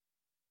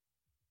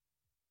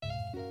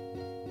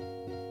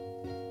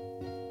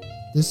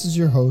This is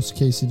your host,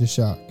 Casey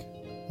DeShock.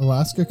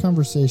 Alaska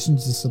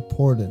Conversations is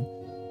supported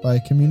by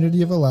a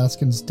community of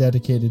Alaskans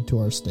dedicated to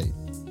our state.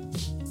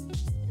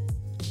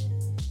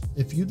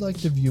 If you'd like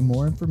to view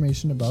more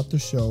information about the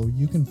show,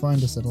 you can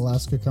find us at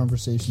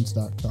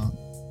alaskaconversations.com.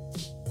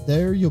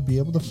 There, you'll be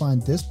able to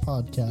find this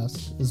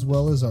podcast as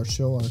well as our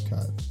show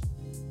archive.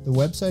 The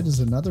website is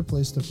another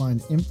place to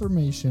find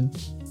information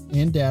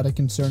and data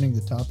concerning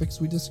the topics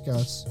we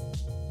discuss,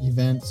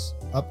 events,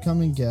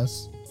 upcoming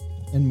guests,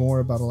 and more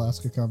about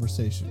Alaska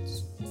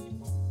Conversations.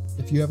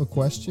 If you have a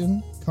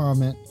question,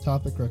 comment,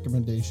 topic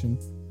recommendation,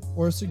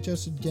 or a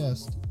suggested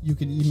guest, you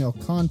can email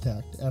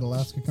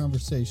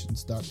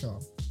contact@alaskaconversations.com.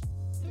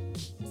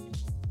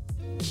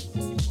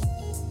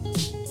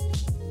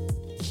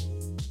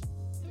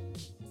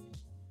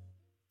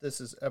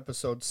 This is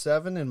episode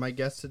 7, and my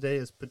guest today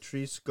is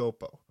Patrice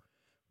Gopo.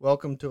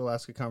 Welcome to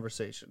Alaska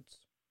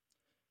Conversations.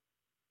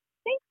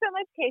 Thanks so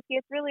much, Casey.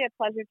 It's really a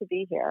pleasure to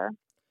be here.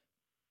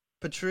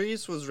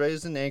 Patrice was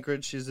raised in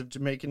Anchorage. She's of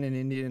Jamaican and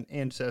Indian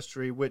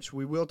ancestry, which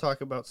we will talk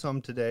about some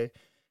today.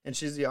 And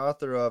she's the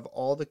author of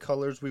All the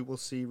Colors We Will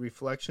See,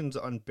 Reflections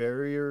on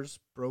Barriers,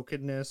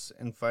 Brokenness,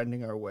 and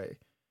Finding Our Way.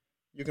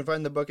 You can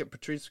find the book at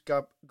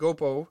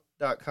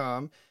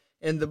patricegopo.com.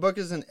 And the book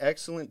is an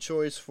excellent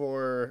choice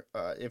for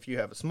if you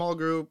have a small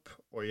group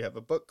or you have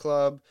a book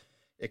club.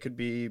 It could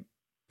be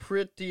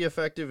pretty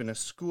effective in a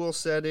school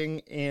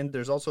setting. And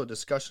there's also a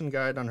discussion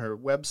guide on her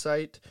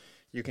website.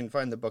 You can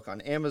find the book on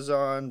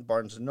Amazon,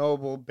 Barnes &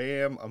 Noble,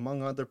 BAM,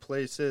 among other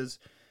places.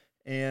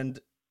 And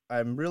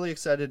I'm really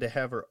excited to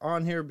have her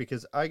on here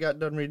because I got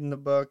done reading the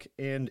book,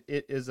 and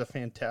it is a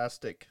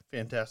fantastic,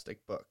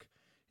 fantastic book.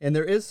 And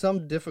there is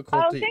some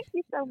difficulty. Oh, thank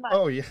you so much.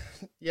 Oh, yeah.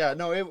 Yeah,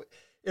 no, it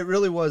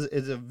really was.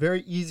 It's a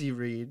very easy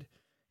read.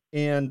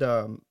 And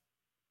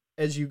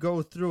as you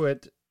go through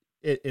it,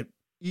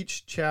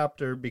 each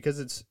chapter, because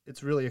it's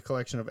really a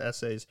collection of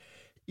essays,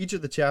 each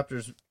of the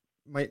chapters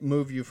might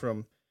move you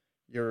from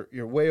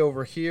you're way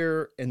over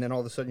here, and then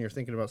all of a sudden you're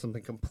thinking about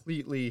something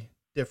completely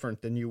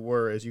different than you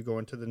were as you go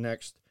into the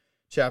next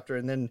chapter,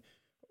 and then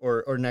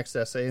or next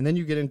essay, and then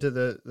you get into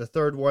the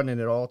third one,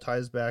 and it all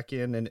ties back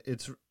in, and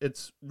it's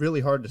really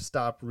hard to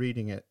stop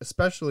reading it,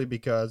 especially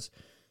because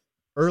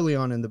early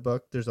on in the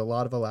book there's a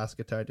lot of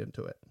Alaska tied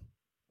into it.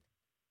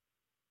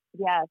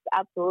 Yes,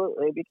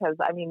 absolutely, because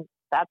I mean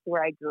that's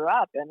where I grew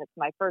up, and it's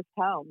my first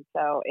home,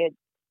 so it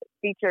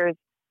features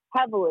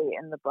heavily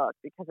in the book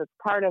because it's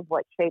part of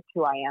what shaped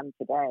who I am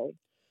today.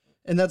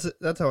 And that's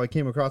how I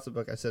came across the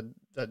book. I said,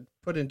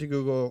 put into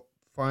Google,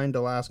 find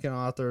Alaskan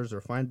authors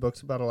or find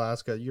books about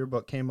Alaska. Your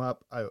book came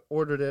up. I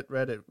ordered it,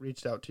 read it,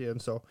 reached out to you.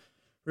 And so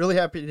really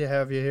happy to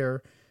have you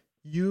here.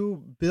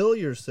 You bill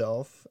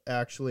yourself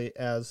actually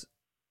as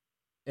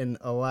an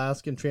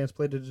Alaskan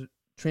transplanted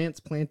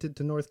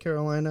to North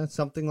Carolina,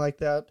 something like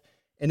that.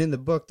 And in the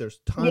book, there's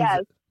tons.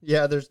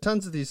 Yes. There's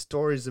tons of these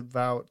stories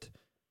about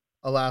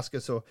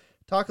Alaska. So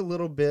talk a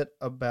little bit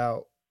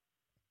about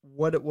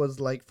what it was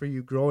like for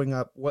you growing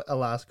up, what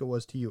Alaska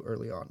was to you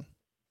early on.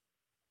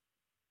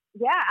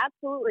 Yeah,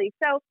 absolutely.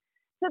 So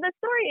the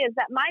story is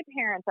that my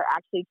parents are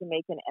actually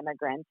Jamaican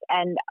immigrants.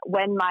 And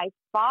when my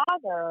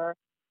father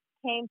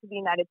came to the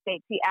United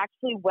States, he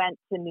actually went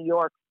to New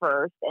York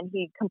first and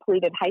he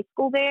completed high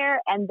school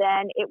there. And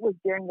then it was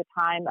during the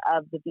time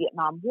of the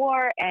Vietnam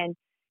War. And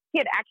he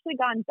had actually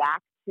gone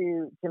back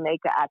to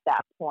Jamaica at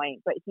that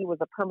point, but he was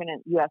a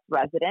permanent U.S.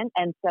 resident.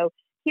 And so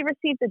he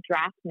received a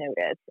draft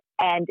notice,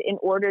 and in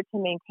order to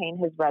maintain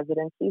his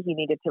residency, he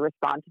needed to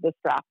respond to this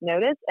draft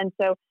notice. And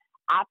so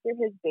after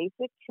his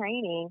basic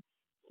training,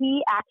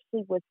 he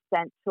actually was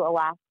sent to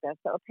Alaska.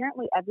 So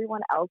apparently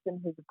everyone else in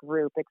his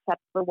group,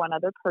 except for one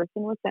other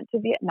person, was sent to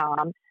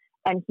Vietnam,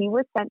 and he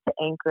was sent to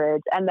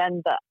Anchorage. And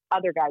then the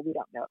other guy, we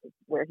don't know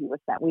where he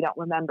was sent. We don't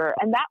remember.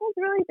 And that was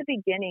really the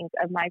beginnings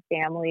of my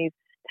family's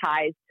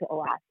ties to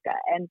Alaska.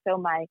 And so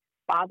my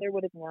father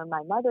would have known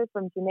my mother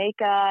from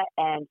Jamaica,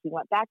 and he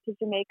went back to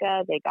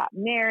Jamaica. They got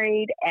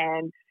married,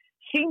 and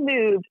she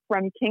moved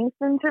from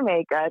Kingston,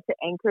 Jamaica to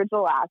Anchorage,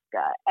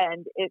 Alaska.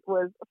 And it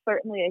was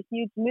certainly a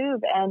huge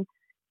move. And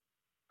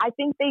I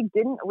think they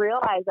didn't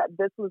realize that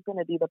this was going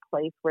to be the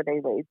place where they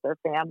raised their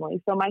family.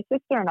 So my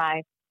sister and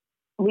I,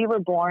 we were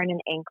born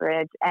in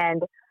Anchorage,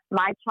 and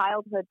my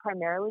childhood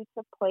primarily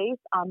took place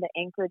on the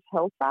Anchorage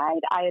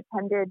hillside. I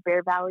attended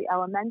Bear Valley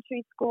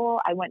Elementary School.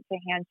 I went to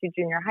Hanshu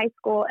Junior High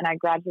School, and I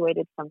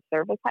graduated from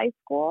Service High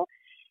School.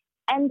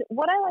 And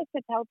what I like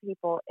to tell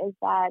people is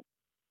that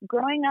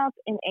growing up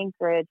in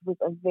Anchorage was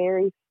a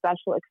very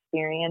special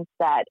experience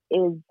that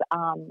is,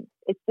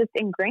 it's just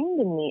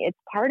ingrained in me. It's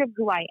part of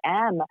who I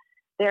am.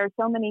 There are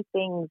so many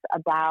things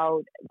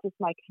about just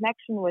my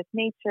connection with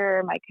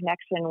nature, my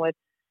connection with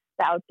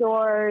the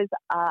outdoors,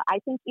 I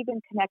think even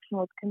connection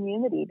with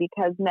community,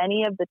 because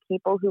many of the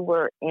people who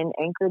were in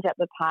Anchorage at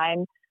the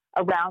time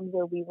around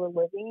where we were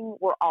living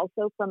were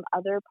also from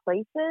other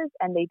places,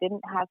 and they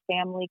didn't have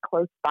family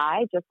close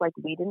by, just like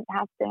we didn't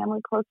have family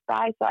close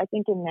by. So I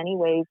think in many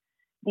ways,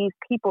 these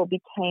people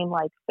became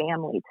like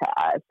family to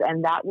us.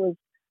 And that was,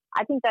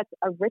 I think that's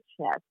a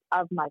richness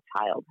of my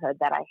childhood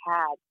that I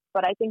had.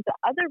 But I think the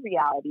other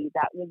reality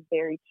that was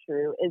very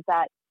true is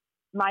that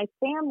my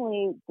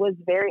family was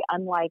very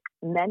unlike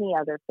many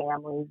other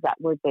families that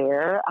were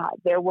there.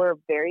 There were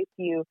very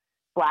few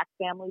Black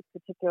families,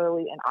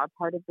 particularly in our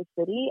part of the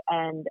city.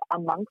 And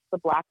amongst the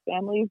Black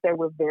families, there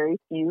were very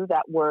few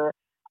that were,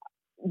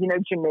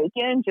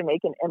 Jamaican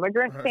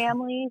immigrant Right.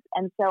 families.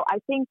 And so I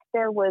think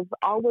there was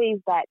always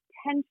that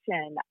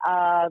tension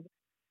of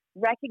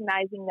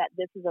recognizing that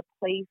this is a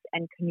place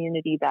and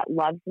community that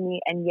loves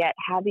me, and yet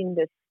having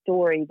this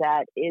story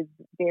that is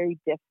very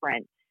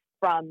different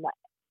from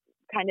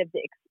kind of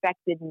the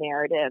expected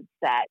narratives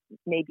that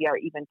maybe are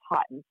even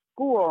taught in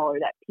school or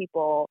that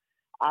people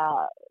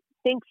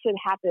think should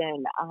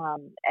happen.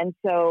 And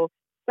so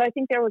I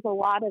think there was a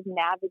lot of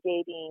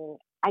navigating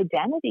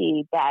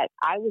identity that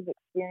I was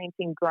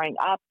experiencing growing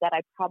up that I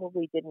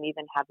probably didn't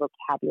even have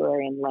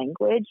vocabulary and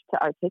language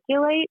to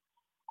articulate,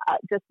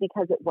 just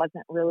because it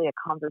wasn't really a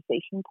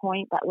conversation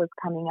point that was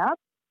coming up.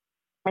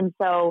 And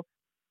so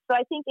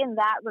I think in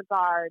that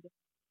regard,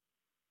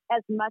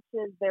 as much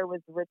as there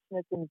was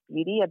richness and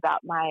beauty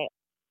about my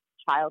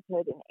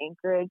childhood in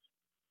Anchorage,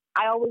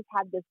 I always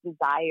had this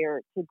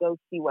desire to go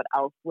see what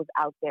else was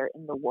out there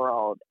in the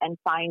world and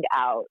find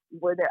out,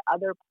 were there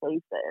other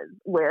places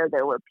where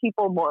there were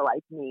people more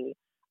like me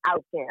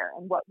out there,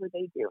 and what were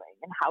they doing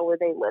and how were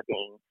they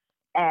living,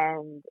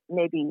 and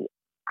maybe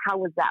how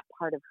was that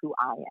part of who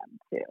I am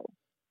too.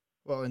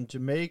 Well, in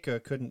Jamaica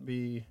couldn't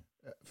be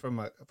from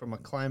a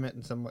climate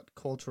and somewhat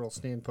cultural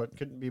standpoint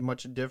couldn't be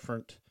much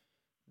different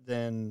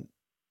than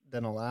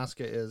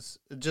Alaska is,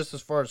 just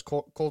as far as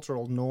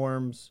cultural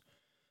norms,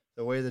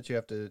 the way that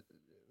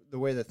the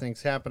way that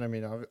things happen. I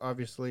mean,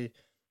 obviously,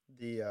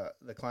 the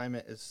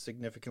climate is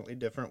significantly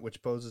different,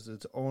 which poses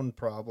its own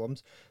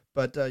problems.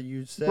 But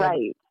you said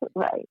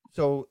right.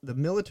 So the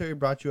military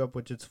brought you up,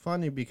 which is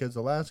funny because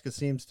Alaska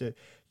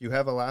you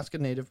have Alaska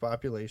Native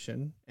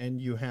population, and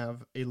you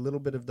have a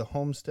little bit of the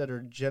homesteader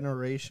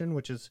generation,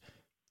 which is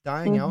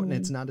dying out, and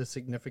it's not as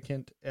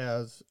significant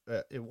as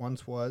it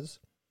once was.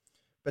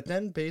 But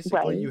then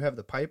basically you have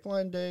the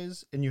pipeline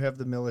days and you have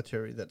the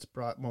military that's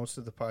brought most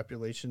of the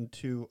population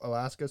to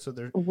Alaska. So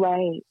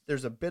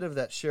there's a bit of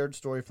that shared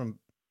story from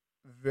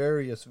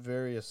various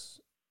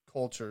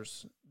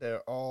cultures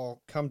that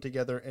all come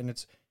together, and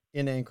it's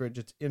in Anchorage,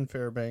 it's in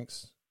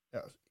Fairbanks,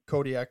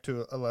 Kodiak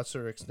to a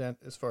lesser extent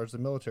as far as the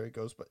military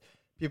goes, but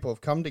people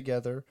have come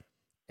together,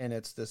 and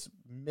it's this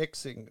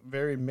mixing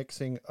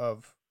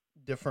of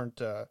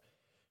different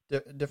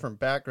different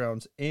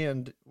backgrounds.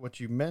 And what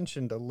you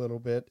mentioned a little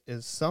bit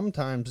is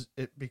sometimes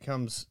it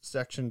becomes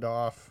sectioned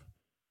off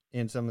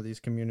in some of these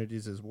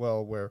communities as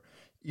well, where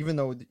even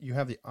though you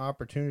have the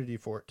opportunity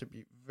for it to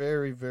be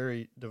very,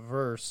 very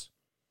diverse,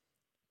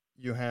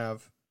 you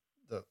have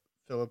the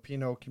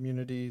Filipino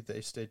community,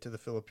 they stay to the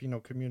Filipino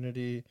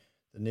community,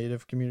 the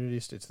Native community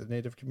stays to the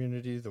Native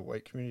community, the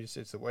white community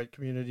stays to the white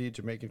community,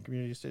 Jamaican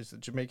community stays to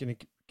the Jamaican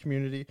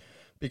community,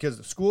 because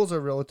the schools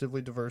are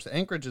relatively diverse.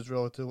 Anchorage is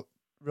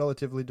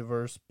relatively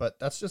diverse, but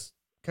that's just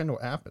kind of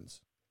what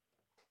happens.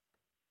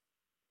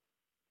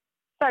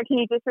 Sorry, can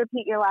you just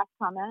repeat your last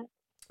comment?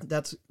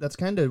 That's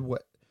kind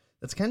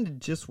of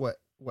just what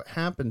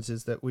happens,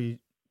 is that we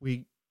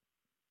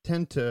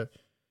tend to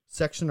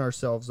section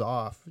ourselves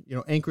off.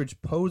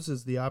 Anchorage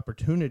poses the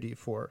opportunity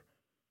for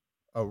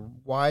a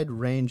wide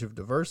range of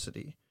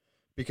diversity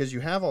because you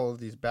have all of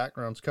these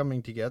backgrounds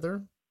coming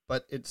together,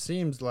 but it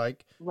seems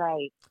like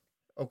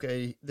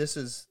okay, this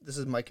is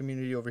my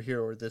community over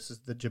here, or this is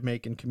the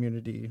Jamaican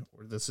community,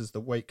 or this is the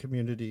white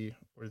community,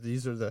 or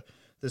this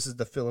is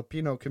the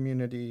Filipino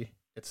community,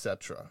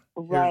 etc.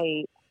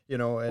 Right.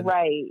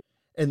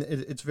 And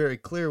it's very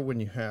clear when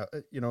you have,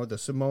 the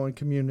Samoan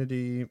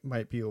community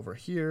might be over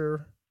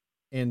here,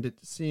 and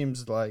it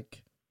seems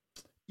like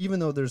even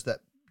though there's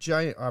that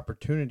giant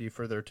opportunity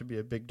for there to be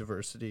a big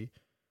diversity,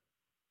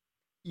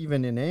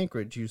 even in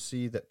Anchorage, you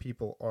see that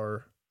people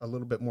are a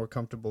little bit more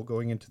comfortable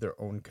going into their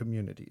own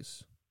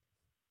communities.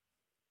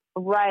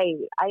 Right.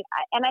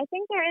 And I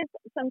think there is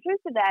some truth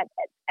to that.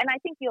 And I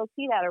think you'll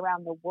see that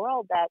around the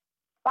world, that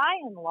by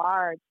and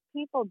large,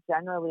 people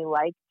generally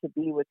like to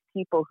be with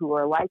people who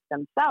are like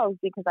themselves,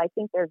 because I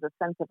think there's a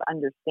sense of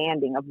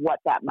understanding of what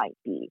that might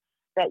be,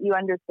 that you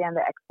understand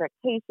the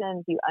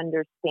expectations, you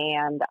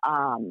understand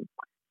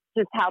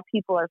just how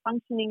people are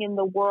functioning in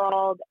the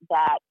world,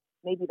 that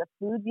maybe the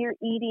food you're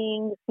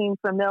eating seems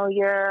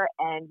familiar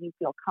and you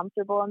feel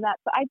comfortable in that.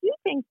 So I do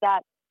think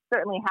that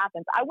certainly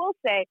happens. I will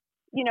say,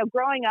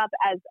 growing up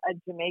as a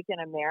Jamaican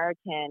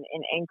American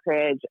in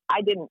Anchorage,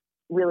 I didn't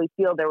really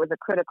feel there was a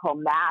critical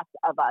mass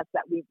of us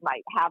that we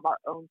might have our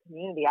own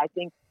community. I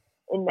think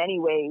in many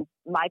ways,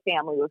 my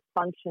family was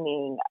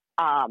functioning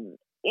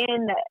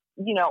in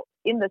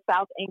the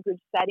South Anchorage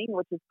setting,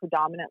 which is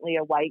predominantly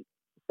a white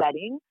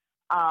setting,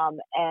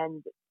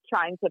 and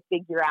trying to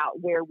figure out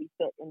where we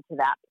fit into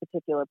that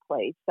particular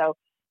place. So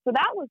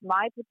that was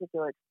my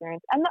particular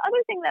experience. And the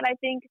other thing that I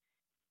think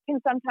can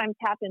sometimes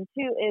happen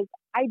too is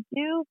I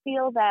do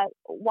feel that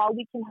while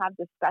we can have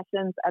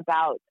discussions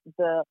about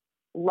the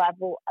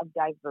level of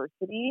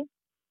diversity,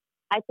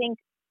 I think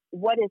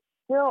what is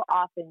still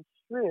often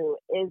true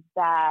is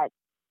that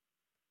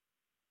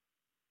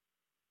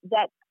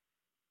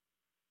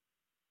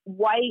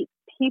white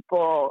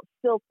people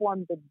still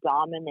form the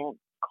dominant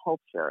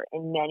culture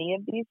in many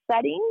of these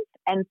settings.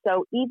 And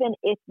so even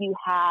if you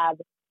have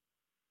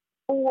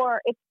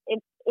if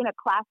in a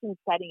classroom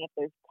setting, if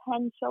there's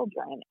 10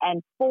 children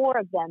and 4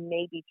 of them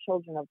may be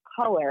children of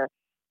color,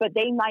 but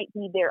they might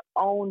be their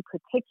own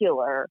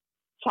particular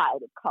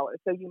child of color.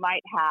 So you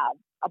might have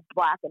a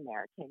Black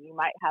American, you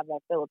might have a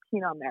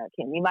Filipino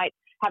American, you might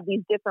have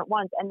these different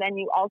ones. And then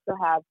you also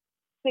have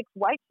 6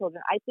 white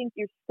children. I think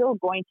you're still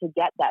going to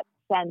get that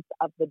sense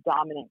of the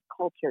dominant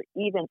culture,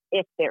 even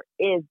if there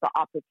is the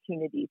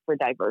opportunity for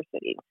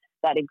diversity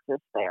that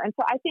exists there. And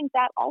so I think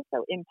that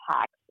also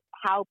impacts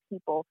how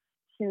people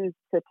choose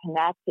to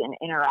connect and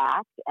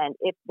interact. And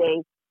if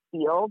they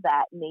feel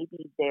that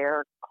maybe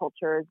their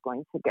culture is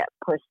going to get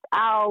pushed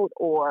out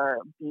or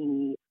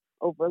be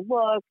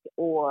overlooked,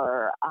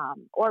 or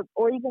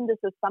even this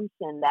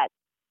assumption that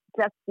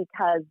just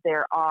because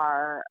there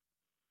are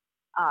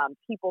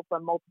people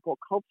from multiple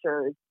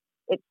cultures,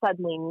 it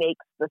suddenly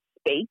makes the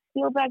space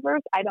feel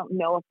diverse. I don't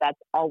know if that's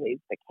always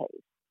the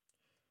case.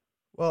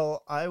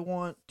 Well, I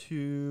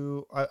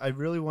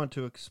really want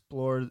to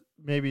explore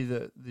maybe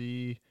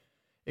the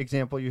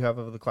example you have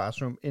of the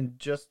classroom in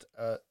just,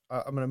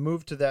 I'm going to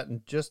move to that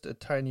in just a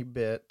tiny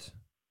bit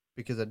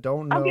because I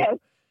don't know,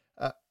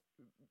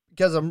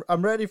 because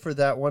I'm ready for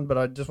that one, but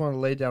I just want to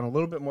lay down a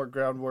little bit more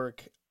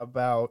groundwork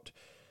about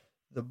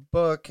the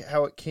book,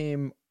 how it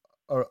came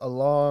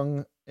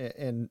along,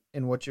 and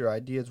what your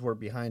ideas were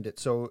behind it.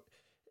 So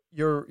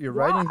you're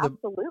writing the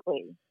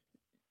absolutely.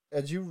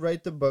 As you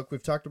write the book,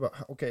 we've talked about,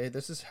 okay,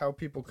 this is how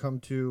people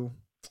come to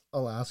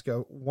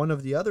Alaska. One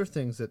of the other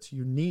things that's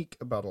unique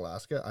about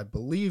Alaska, I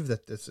believe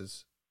that this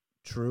is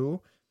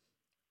true.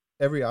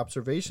 Every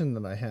observation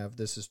that I have,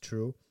 this is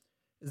true,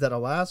 is that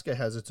Alaska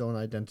has its own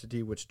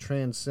identity, which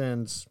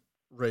transcends,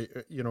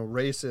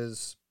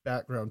 races,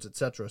 backgrounds,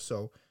 etc.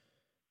 So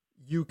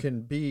you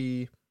can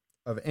be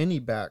of any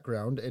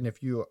background, and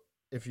if you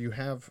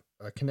have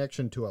a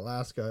connection to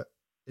Alaska,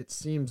 it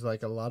seems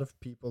like a lot of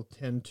people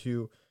tend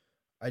to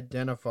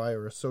identify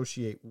or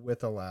associate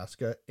with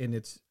Alaska, and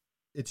it's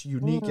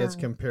unique as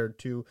compared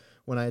to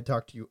when I had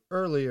talked to you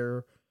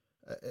earlier.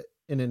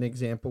 In an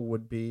example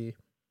would be,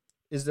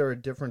 is there a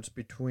difference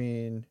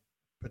between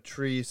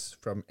Patrice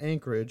from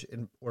Anchorage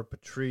or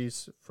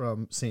Patrice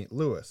from St.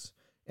 Louis?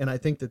 And I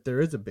think that there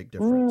is a big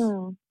difference,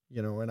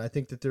 and I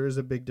think that there is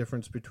a big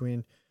difference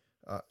between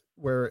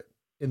where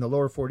in the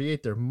lower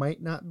 48 there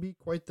might not be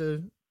quite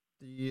the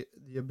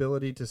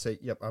ability to say,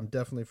 yep, I'm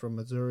definitely from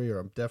Missouri or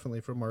I'm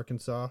definitely from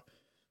Arkansas.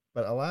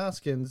 But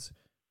Alaskans,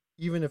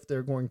 even if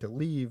they're going to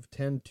leave,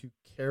 tend to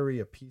carry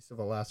a piece of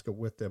Alaska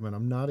with them. And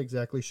I'm not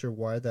exactly sure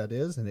why that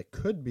is. And it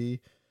could be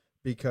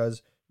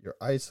because you're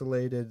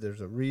isolated.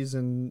 There's a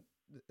reason.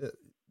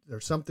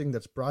 There's something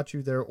that's brought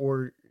you there.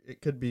 Or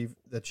it could be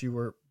that you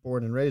were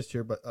born and raised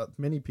here, but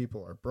many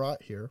people are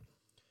brought here.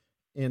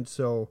 And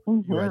so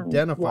you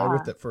identify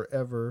with it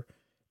forever.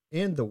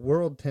 And the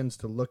world tends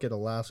to look at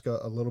Alaska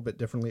a little bit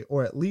differently,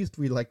 or at least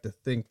we like to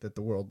think that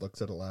the world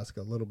looks at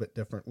Alaska a little bit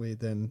differently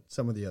than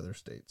some of the other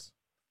states.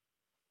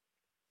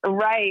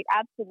 Right,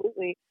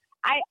 absolutely.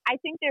 I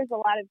think there's a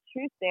lot of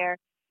truth there.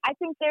 I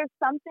think there's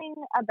something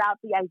about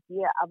the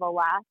idea of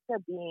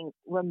Alaska being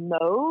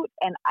remote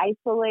and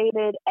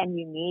isolated and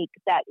unique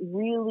that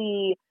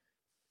really,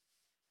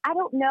 I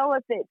don't know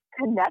if it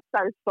connects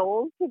our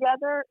souls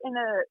together in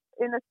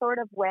a sort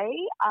of way.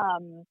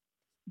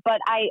 But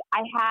I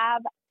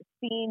have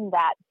seen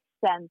that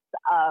sense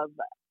of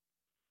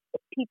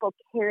people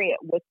carry it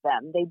with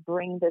them. They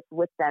bring this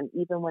with them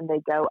even when they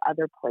go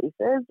other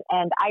places.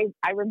 And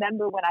I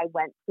remember when I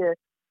went to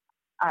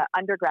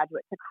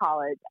undergraduate to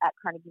college at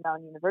Carnegie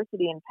Mellon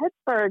University in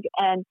Pittsburgh.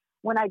 And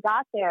when I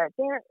got there,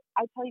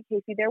 I tell you,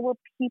 Casey, there were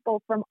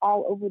people from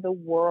all over the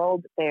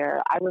world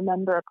there. I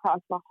remember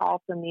across the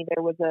hall from me,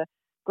 there was a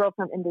girl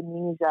from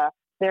Indonesia.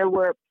 There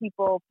were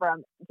people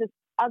from just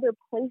other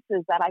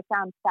places that I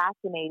found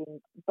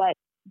fascinating. But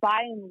by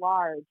and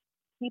large,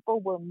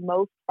 people were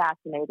most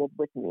fascinated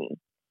with me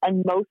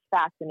and most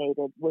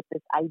fascinated with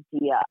this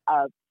idea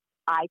of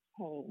I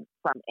came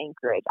from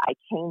Anchorage, I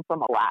came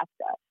from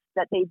Alaska,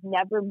 that they've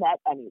never met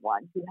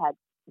anyone who had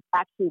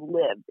actually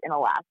lived in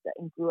Alaska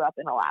and grew up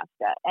in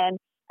Alaska. And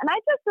I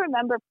just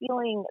remember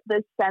feeling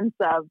this sense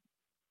of,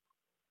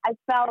 I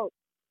felt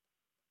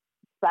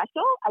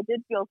special. I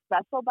did feel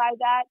special by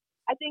that.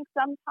 I think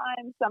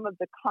sometimes some of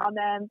the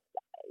comments,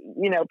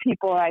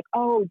 people are like,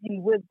 oh, do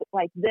you live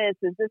like this?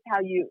 Is this how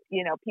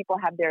people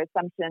have their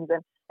assumptions?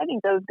 And I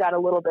think those got a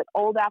little bit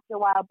old after a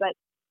while. But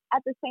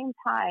at the same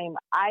time,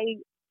 I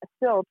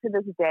still, to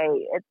this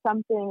day, it's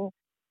something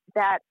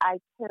that I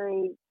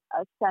carry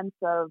a sense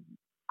of,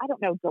 I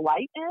don't know,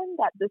 delight in,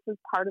 that this is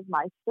part of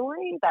my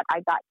story, that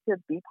I got to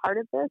be part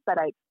of this, that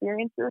I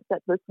experienced this,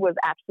 that this was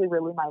actually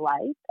really my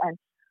life. And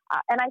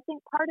I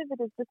think part of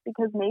it is just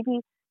because maybe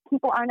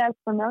people aren't as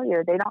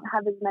familiar. They don't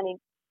have as many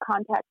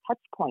contact touch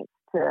points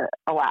to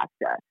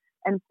Alaska.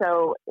 And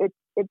so it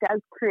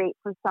does create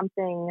for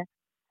something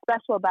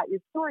special about your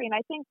story. And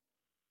I think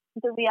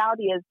the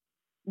reality is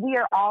we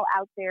are all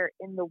out there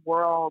in the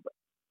world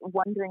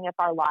wondering if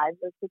our lives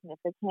are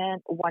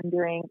significant,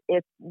 wondering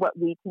if what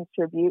we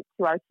contribute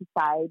to our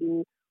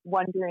society,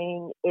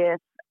 wondering if,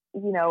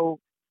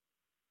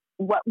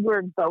 what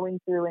we're going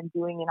through and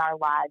doing in our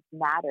lives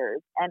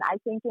matters. And I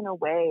think in a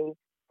way,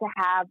 to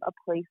have a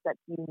place that's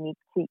unique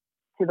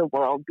to the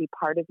world be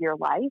part of your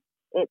life,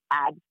 it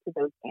adds to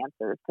those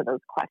answers to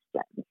those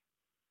questions.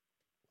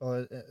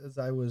 Well, as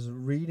I was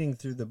reading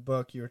through the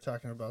book, you were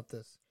talking about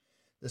this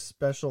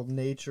special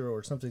nature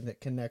or something that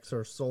connects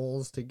our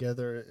souls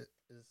together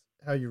is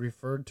how you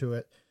referred to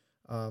it.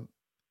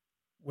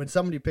 When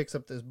somebody picks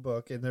up this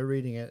book and they're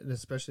reading it, and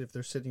especially if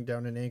they're sitting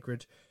down in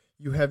Anchorage,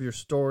 you have your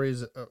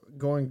stories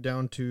going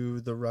down to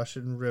the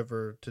Russian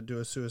River to do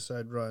a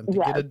suicide run, to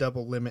get a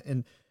double limit.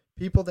 And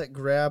people that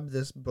grab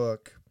this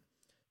book,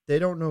 they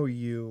don't know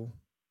you,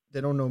 they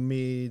don't know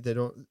me,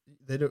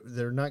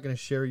 they're not going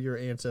to share your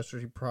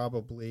ancestry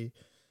probably,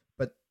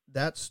 but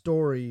that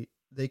story,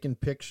 they can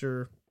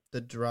picture the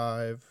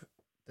drive,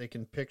 they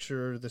can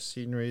picture the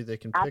scenery, they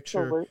can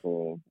picture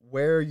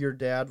where your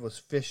dad was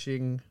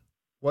fishing,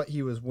 what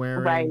he was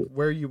wearing,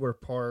 where you were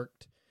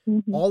parked.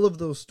 Mm-hmm. All of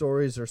those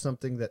stories are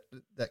something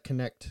that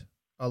connect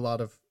a lot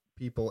of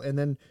people. And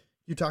then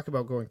you talk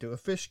about going to a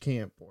fish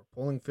camp or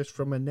pulling fish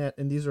from a net.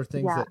 And these are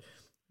things that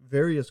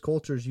various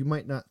cultures, you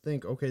might not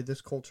think, okay,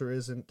 this culture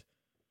isn't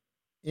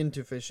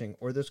into fishing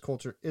or this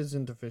culture is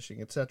into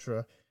fishing,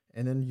 etc.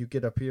 And then you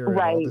get up here and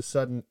all of a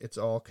sudden it's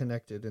all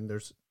connected. And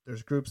there's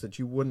groups that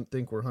you wouldn't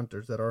think were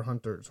hunters that are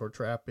hunters or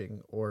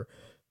trapping or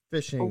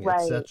fishing,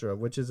 etc.,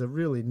 which is a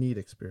really neat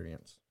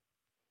experience.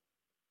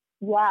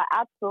 Yeah,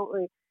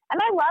 absolutely. And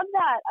I love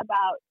that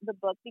about the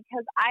book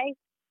because I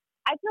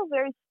feel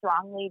very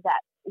strongly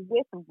that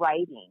with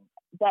writing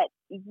that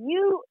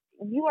you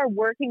are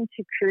working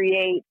to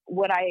create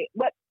what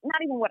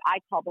not even what I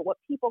call, but what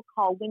people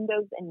call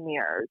windows and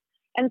mirrors.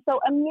 And so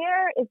a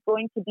mirror is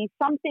going to be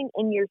something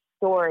in your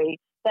story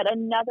that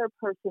another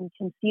person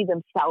can see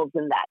themselves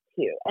in that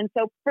too. And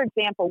so, for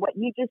example, what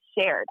you just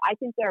shared, I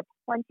think there are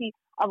plenty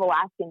of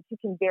Alaskans who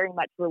can very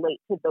much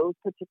relate to those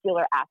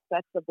particular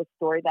aspects of the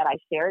story that I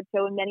shared.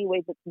 So in many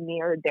ways, it's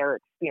mirrored their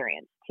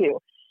experience too.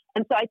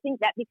 And so I think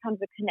that becomes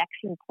a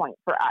connection point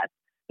for us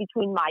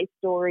between my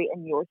story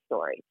and your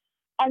story.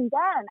 And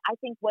then I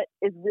think what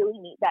is really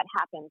neat that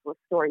happens with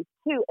stories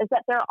too is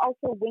that there are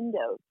also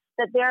windows,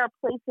 that there are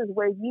places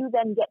where you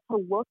then get to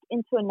look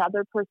into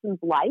another person's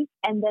life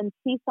and then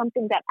see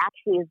something that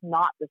actually is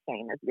not the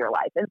same as your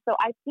life. And so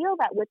I feel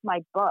that with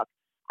my book,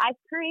 I've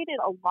created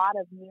a lot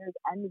of mirrors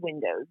and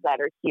windows that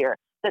are here,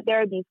 that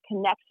there are these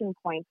connection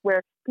points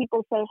where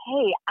people say,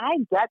 hey, I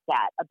get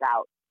that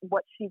about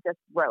what she just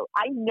wrote.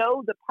 I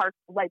know the park,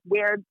 like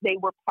where they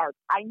were parked.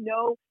 I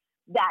know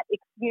that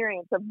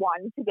experience of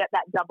wanting to get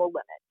that double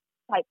limit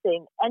type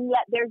thing. And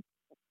yet there's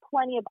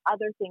plenty of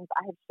other things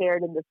I have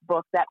shared in this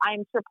book that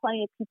I'm sure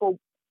plenty of people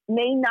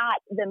may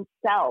not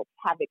themselves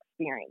have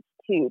experienced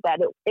too, that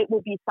it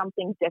will be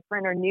something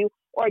different or new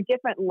or a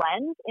different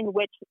lens in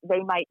which they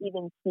might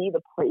even see the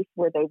place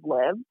where they've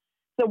lived.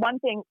 So one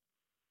thing,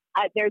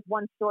 there's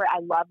one story I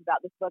love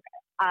about this book.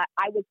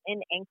 I was in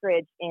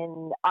Anchorage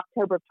in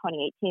October of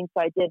 2018,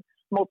 so I did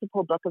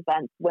multiple book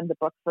events when the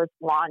book first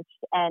launched.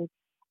 And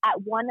at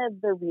one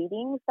of the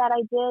readings that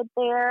I did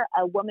there,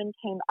 a woman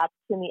came up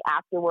to me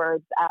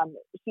afterwards.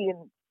 She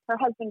and her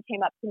husband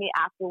came up to me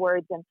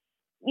afterwards, and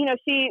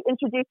she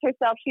introduced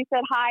herself. She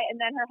said hi,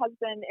 and then her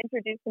husband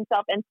introduced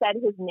himself and said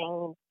his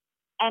name.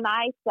 And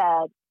I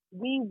said,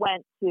 we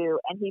went to,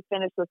 and he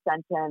finished the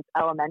sentence,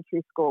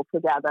 elementary school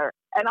together.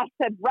 And I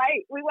said,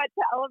 right, we went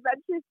to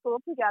elementary school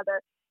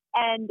together.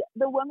 And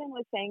the woman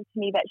was saying to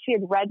me that she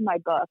had read my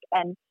book,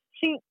 and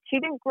she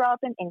didn't grow up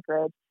in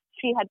Anchorage.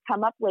 She had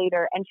come up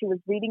later and she was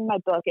reading my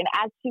book. And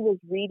as she was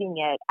reading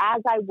it,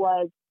 as I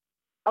was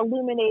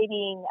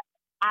illuminating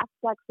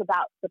aspects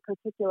about the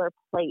particular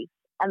place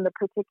and the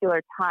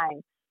particular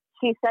time,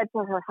 she said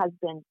to her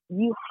husband,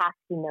 you have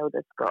to know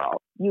this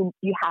girl. You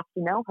have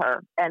to know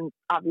her. And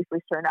obviously,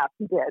 sure enough,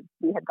 he did.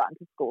 We had gone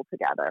to school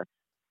together.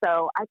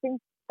 So I think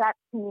that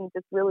to me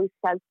just really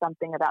says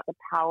something about the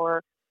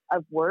power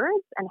of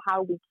words and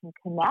how we can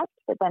connect,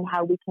 but then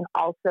how we can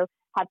also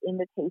have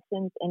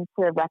invitations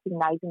into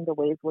recognizing the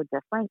ways we're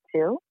different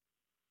too.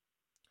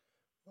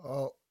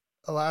 Well,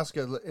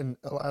 Alaska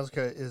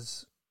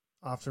is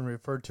often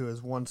referred to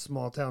as one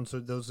small town. So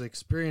those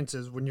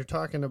experiences, when you're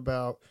talking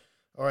about,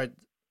 all right,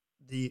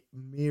 the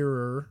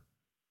mirror,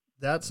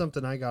 that's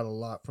something I got a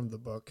lot from the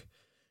book.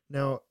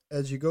 Now,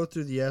 as you go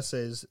through the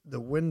essays, the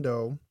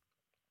window,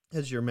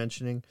 as you're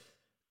mentioning,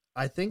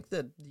 I think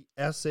that the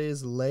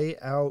essays lay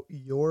out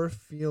your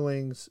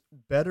feelings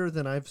better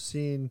than I've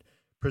seen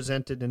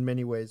presented in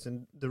many ways.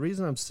 And the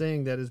reason I'm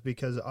saying that is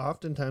because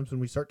oftentimes when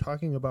we start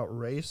talking about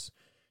race,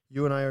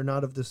 you and I are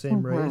not of the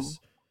same race.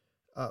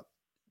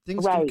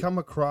 Things can come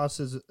across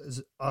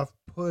as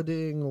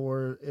off-putting,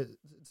 or it's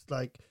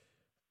like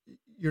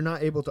you're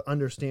not able to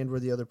understand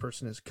where the other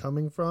person is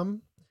coming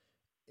from.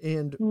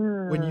 And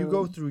when you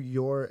go through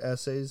your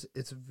essays,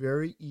 it's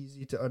very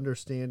easy to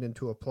understand and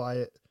to apply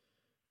it,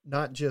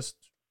 not just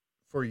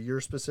for your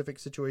specific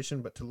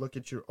situation, but to look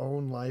at your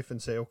own life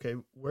and say, okay,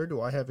 where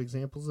do I have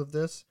examples of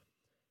this?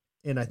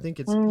 And I think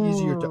it's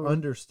easier to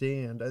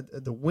understand.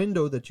 The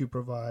window that you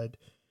provide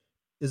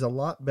is a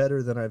lot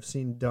better than I've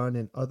seen done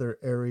in other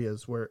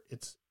areas where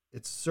it's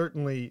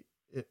certainly,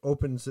 it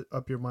opens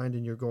up your mind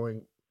and you're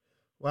going,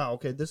 wow,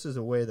 okay, this is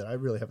a way that I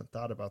really haven't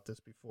thought about this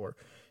before.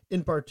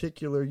 In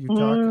particular,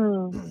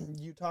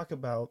 you talk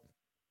about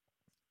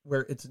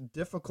where it's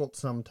difficult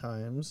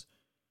sometimes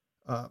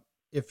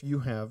if you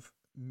have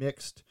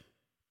mixed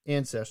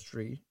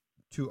ancestry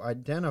to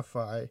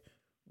identify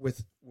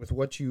with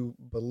what you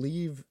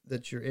believe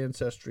that your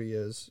ancestry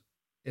is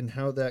and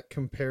how that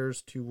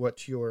compares to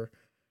what your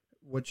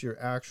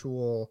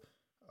actual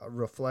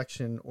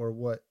reflection or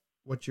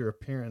what your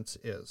appearance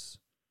is.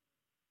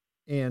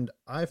 And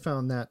I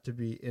found that to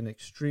be an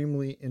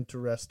extremely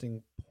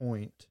interesting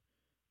point,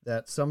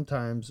 that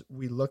sometimes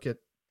we look at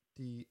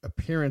the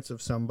appearance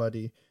of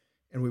somebody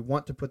and we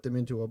want to put them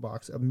into a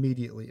box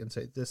immediately and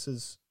say, this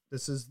is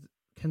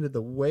kind of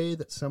the way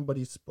that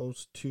somebody's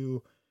supposed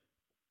to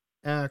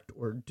act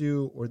or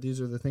do, or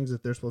these are the things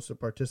that they're supposed to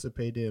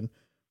participate in,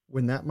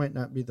 when that might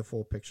not be the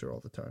full picture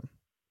all the time.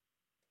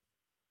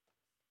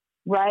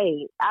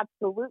 Right,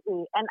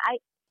 absolutely. And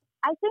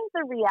I think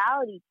the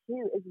reality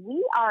too is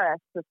we are a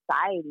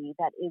society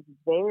that is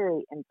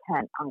very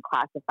intent on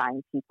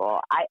classifying people.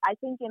 I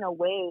think in a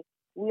way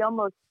we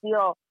almost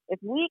feel if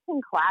we can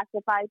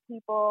classify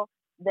people,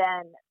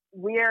 then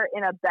we're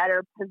in a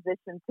better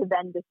position to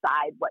then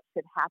decide what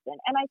should happen.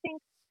 And I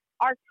think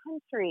our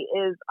country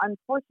is,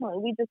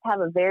 unfortunately, we just have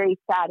a very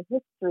sad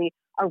history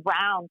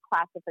around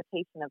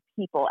classification of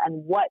people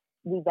and what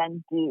we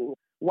then do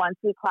once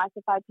we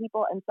classify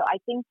people. And so I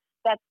think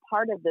that's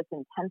part of this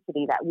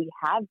intensity that we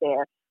have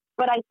there.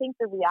 But I think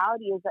the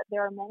reality is that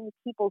there are many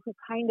people who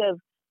kind of,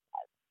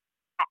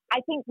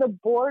 I think the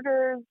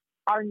borders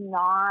are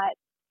not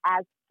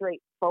as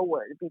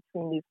straightforward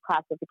between these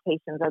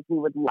classifications as we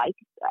would like.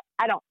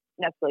 I don't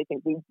necessarily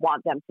think we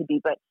want them to be,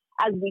 but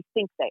as we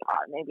think they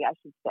are, maybe I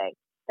should say,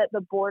 that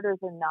the borders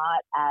are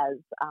not as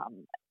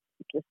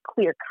just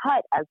clear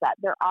cut as that.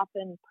 They're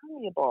often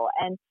permeable.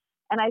 And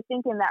I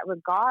think in that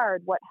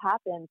regard, what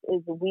happens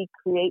is we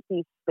create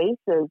these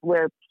spaces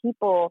where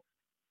people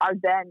are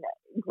then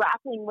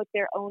grappling with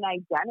their own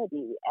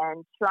identity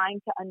and trying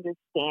to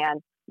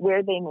understand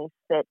where they may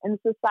fit in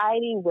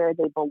society, where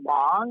they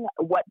belong.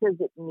 What does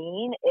it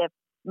mean if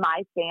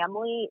my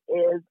family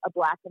is a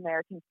Black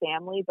American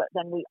family, but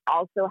then we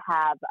also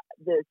have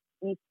this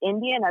East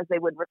Indian, as they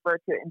would refer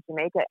to it in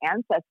Jamaica,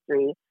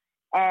 ancestry.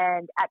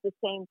 And at the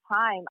same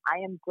time,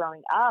 I am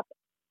growing up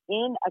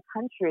in a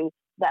country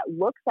that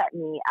looks at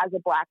me as a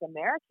Black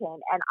American,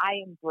 and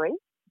I embrace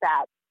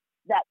that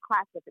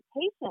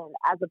classification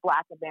as a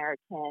Black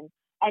American.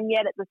 And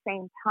yet at the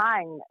same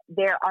time,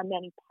 there are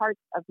many parts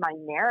of my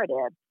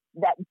narrative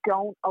that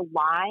don't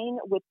align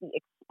with the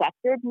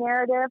expected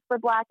narrative for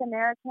Black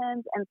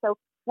Americans. And so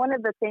one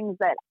of the things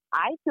that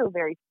I feel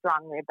very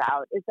strongly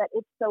about is that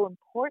it's so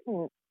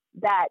important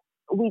that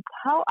we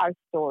tell our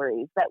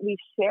stories, that we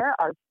share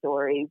our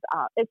stories,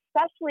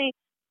 especially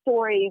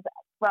stories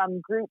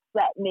from groups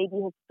that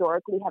maybe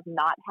historically have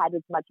not had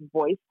as much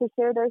voice to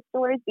share their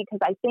stories, because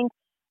I think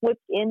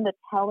within the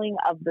telling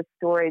of the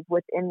stories,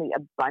 within the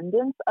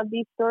abundance of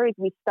these stories,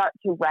 we start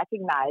to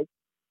recognize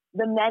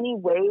the many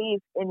ways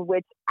in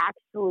which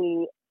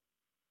actually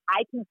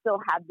I can still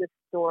have this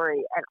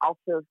story and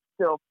also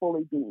still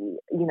fully be,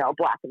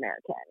 Black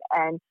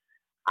American,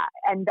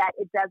 and that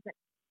it doesn't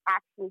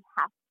actually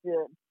have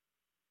to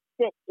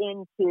fit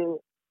into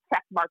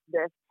check mark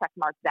this, check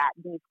mark that,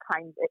 these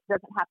kinds. It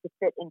doesn't have to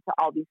fit into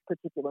all these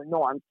particular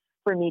norms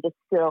for me to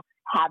still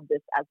have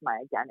this as my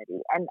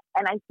identity. And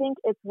I think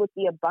it's with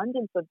the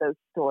abundance of those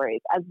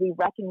stories, as we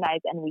recognize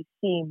and we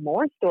see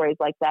more stories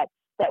like that,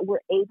 that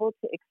we're able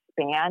to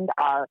expand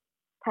our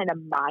kind of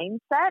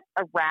mindset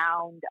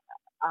around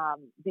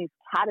these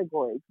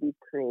categories we've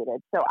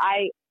created. So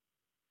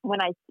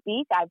when I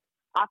speak, I've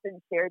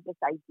often shared this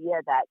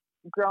idea that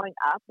growing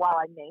up, while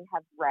I may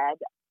have read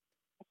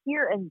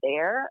here and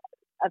there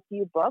a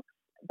few books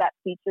that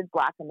featured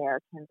Black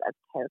Americans as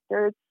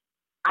characters,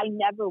 I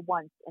never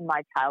once in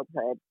my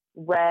childhood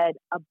read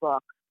a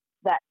book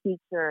that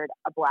featured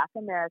a Black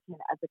American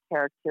as a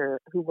character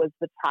who was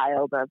the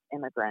child of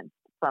immigrants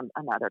from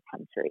another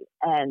country.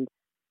 And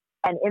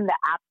in the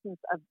absence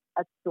of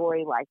a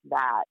story like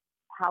that,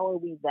 how are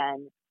we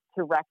then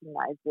to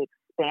recognize the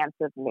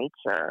expansive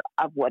nature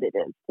of what it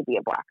is to be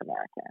a Black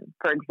American,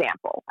 for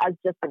example, as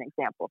just an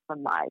example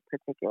from my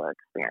particular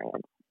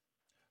experience?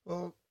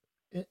 Well,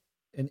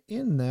 and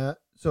in that,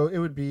 so it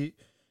would be,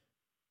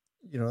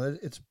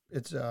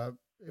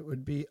 it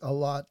would be a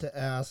lot to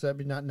ask. That'd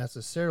be not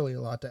necessarily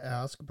a lot to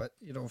ask, but,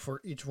 for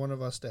each one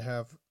of us to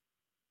have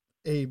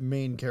a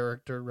main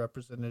character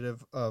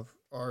representative of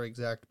our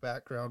exact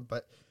background.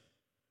 But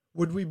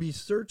would we be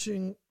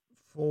searching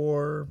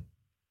for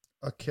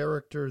a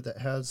character that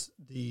has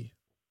the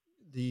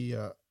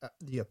the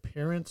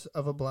appearance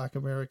of a Black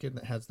American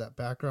that has that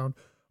background,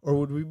 or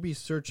would we be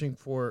searching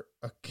for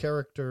a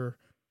character,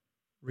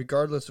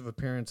 regardless of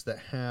appearance, that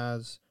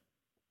has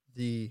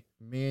the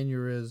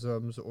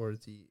mannerisms or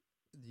the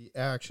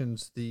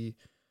actions, the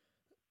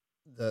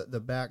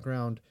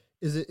background?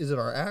 Is it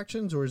our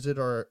actions, or is it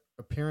our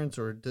appearance,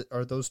 or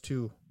are those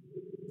two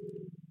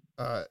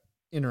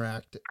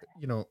interact?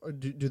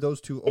 Do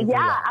those two overlap?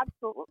 Yeah,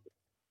 absolutely.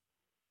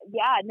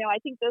 Yeah, no, I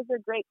think those are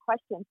great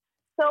questions.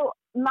 So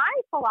my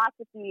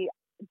philosophy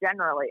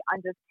generally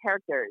on just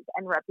characters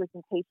and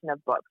representation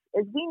of books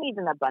is we need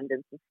an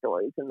abundance of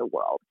stories in the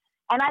world.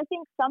 And I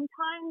think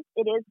sometimes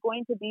it is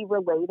going to be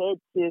related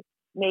to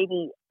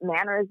maybe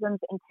mannerisms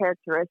and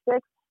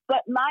characteristics.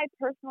 But my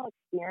personal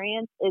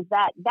experience is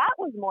that that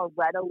was more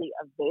readily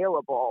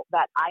available,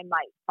 that I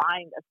might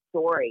find a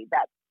story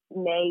that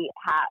may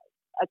have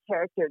a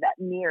character that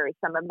mirrors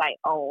some of my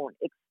own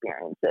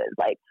experiences,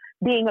 like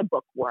being a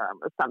bookworm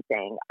or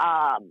something.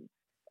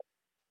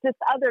 Just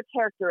other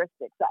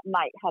characteristics that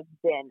might have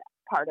been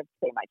part of,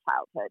 say, my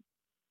childhood.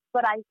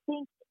 But I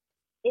think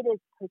it is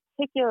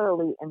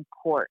particularly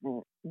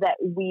important that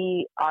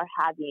we are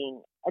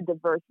having a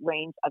diverse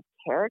range of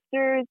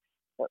characters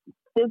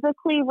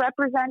physically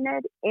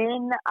represented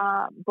in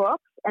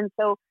books. And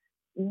so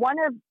one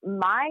of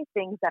my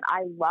things that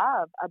I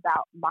love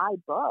about my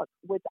book,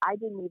 which I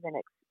didn't even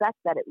expect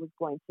that it was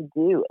going to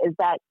do, is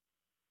that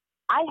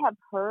I have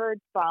heard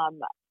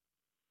from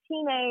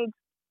teenage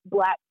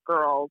Black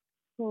girls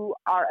who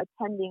are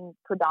attending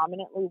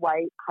predominantly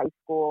white high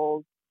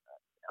schools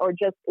or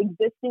just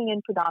existing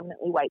in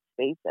predominantly white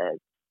spaces,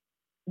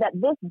 that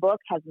this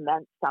book has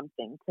meant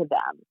something to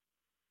them,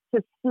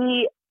 to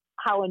see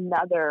how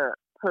another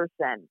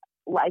person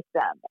like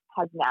them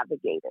has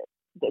navigated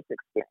this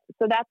experience.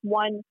 So that's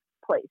one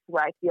place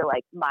where I feel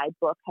like my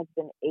book has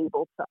been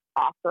able to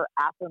offer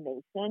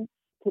affirmation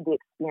to the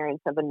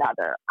experience of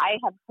another. I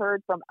have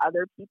heard from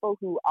other people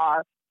who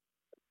are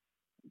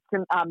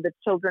the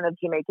children of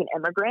Jamaican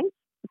immigrants,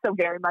 so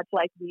very much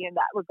like me in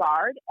that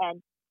regard,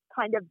 and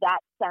kind of that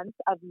sense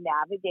of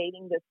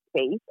navigating the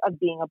space of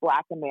being a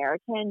Black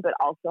American, but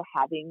also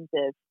having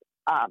this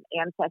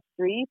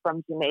ancestry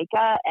from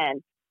Jamaica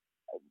and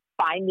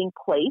finding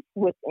place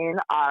within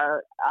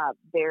our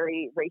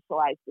very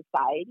racialized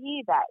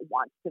society that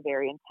wants to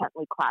very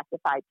intently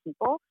classify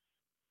people.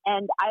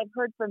 And I've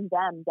heard from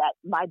them that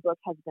my book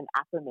has been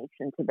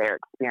affirmation to their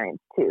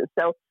experience too.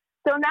 So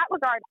in that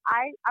regard,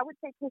 I would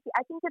say, Casey,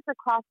 I think it's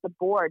across the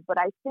board, but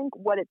I think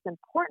what it's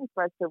important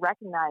for us to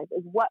recognize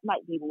is what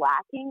might be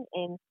lacking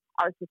in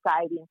our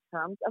society in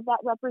terms of that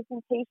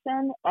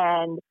representation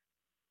and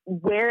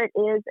where it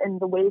is and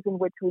the ways in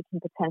which we can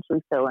potentially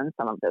fill in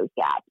some of those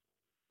gaps.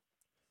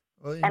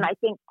 Well, and I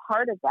think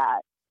part of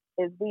that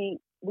is we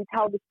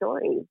tell the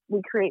stories.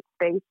 We create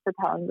space for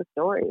telling the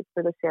stories,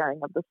 for the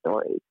sharing of the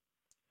stories.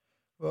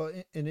 Well,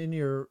 and in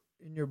your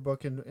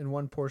book, in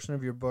one portion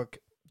of your book,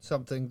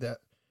 something that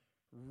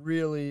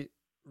really,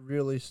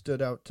 really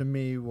stood out to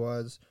me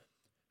was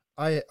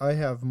I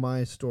have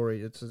my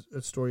story. It's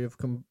a story of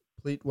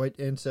complete white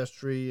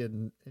ancestry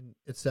and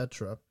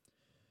etc.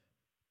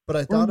 But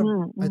I thought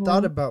I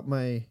thought about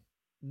my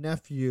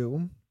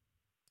nephew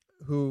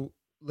who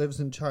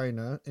lives in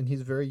China, and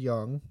he's very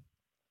young.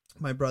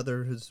 My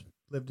brother has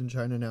lived in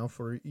China now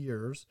for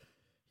years.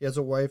 He has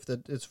a wife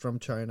that is from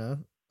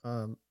China.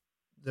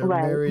 They're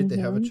married. They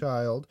have a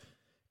child,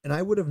 and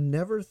I would have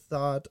never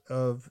thought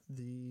of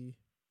the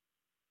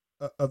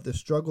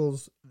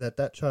struggles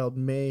that child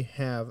may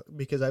have,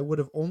 because I would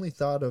have only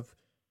thought of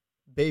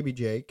baby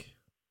Jake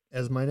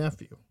as my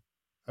nephew.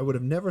 I would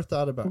have never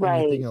thought about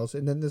anything else.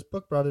 And then this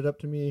book brought it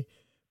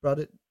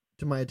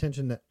to my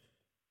attention that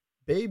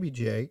baby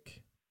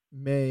Jake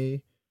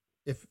may,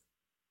 if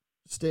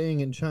staying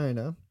in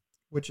China,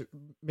 which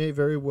may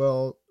very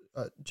well,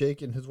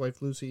 Jake and his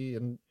wife Lucy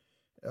and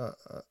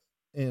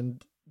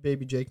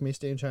baby Jake may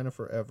stay in China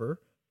forever,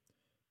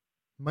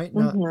 might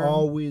not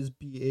always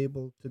be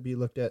able to be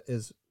looked at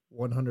as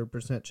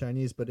 100%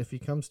 Chinese. But if he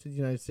comes to the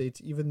United States,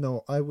 even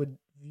though I would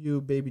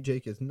view baby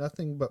Jake as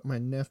nothing but my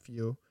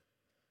nephew,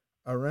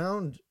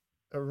 around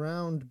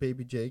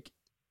baby Jake,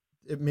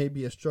 it may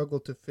be a struggle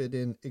to fit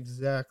in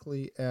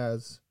exactly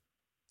as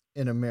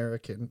an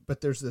American.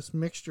 But there's this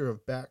mixture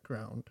of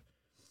background,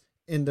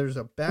 and there's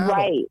a battle.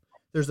 Right.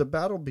 There's a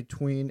battle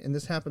between, and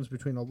this happens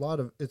between a lot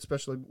of,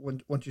 especially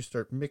once you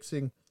start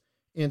mixing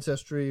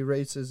ancestry,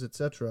 races,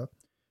 etc.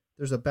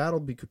 There's a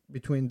battle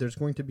between, there's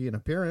going to be an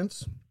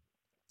appearance,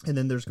 and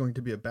then there's going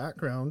to be a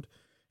background,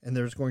 and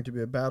there's going to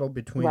be a battle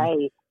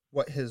between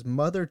what his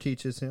mother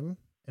teaches him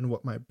and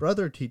what my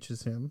brother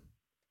teaches him,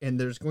 and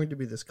there's going to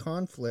be this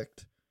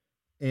conflict.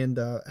 And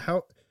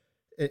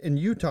and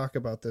you talk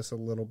about this a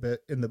little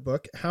bit in the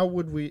book. How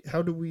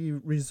do we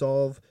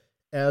resolve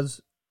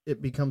as it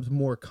becomes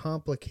more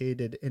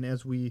complicated, and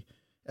as we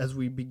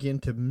begin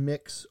to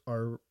mix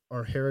our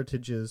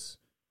heritages?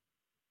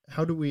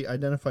 How do we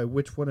identify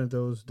which one of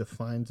those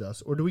defines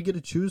us, or do we get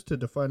to choose to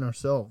define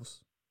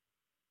ourselves?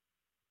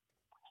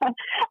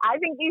 I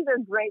think these are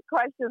great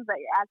questions that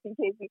you're asking,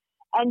 Casey.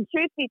 And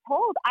truth be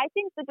told, I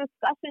think the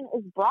discussion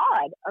is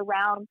broad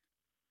around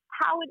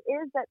how it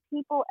is that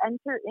people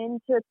enter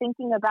into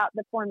thinking about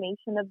the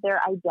formation of their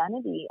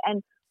identity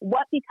and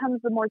what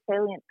becomes the more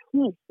salient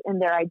piece in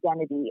their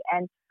identity.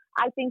 And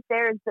I think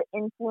there's the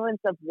influence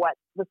of what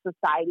the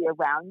society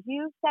around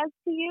you says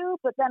to you.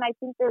 But then I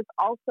think there's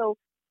also,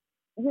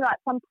 at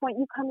some point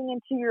you coming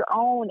into your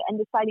own and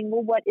deciding,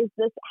 well, what is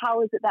this?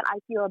 How is it that I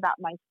feel about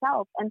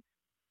myself? And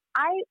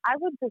I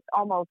would just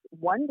almost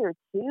wonder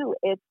too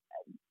if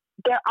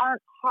there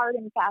aren't hard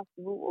and fast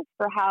rules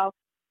for how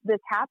this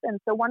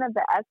happens. So one of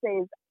the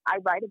essays I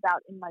write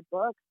about in my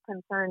book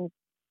concerns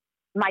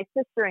my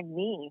sister and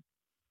me,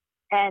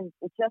 and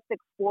just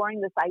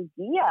exploring this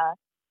idea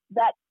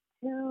that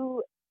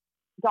two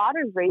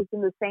daughters raised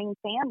in the same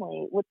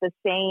family with the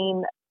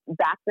same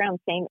background,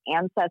 same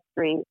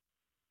ancestry,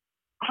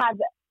 have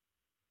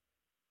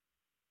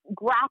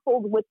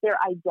grappled with their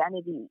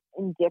identity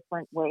in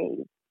different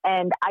ways.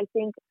 And I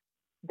think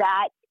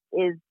that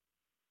is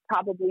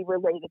probably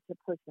related to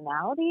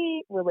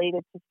personality,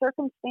 related to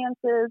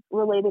circumstances,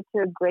 related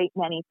to a great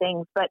many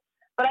things. But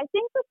I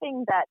think the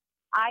thing that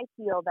I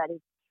feel that is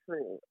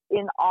true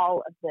in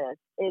all of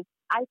this is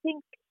I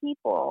think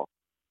people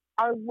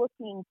are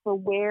looking for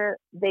where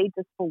they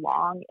just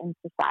belong in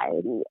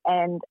society.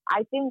 And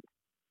I think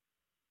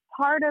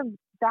part of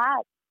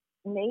that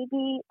may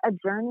be a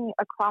journey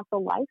across a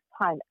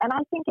lifetime. And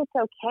I think it's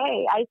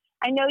okay.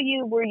 I know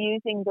you were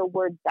using the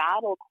word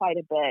battle quite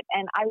a bit,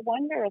 and I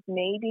wonder if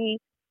maybe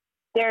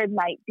there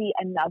might be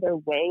another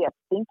way of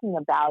thinking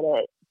about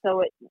it,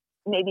 so it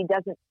maybe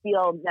doesn't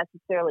feel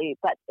necessarily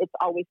that it's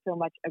always so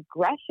much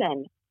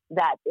aggression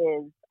that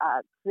is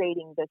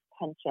creating this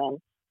tension,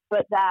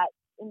 but that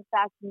in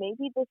fact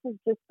maybe this is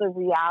just the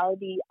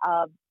reality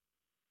of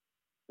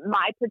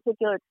my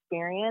particular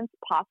experience,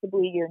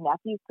 possibly your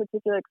nephew's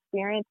particular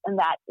experience, and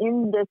that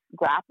in this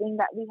grappling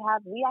that we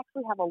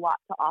actually have a lot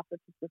to offer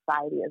to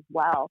society as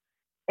well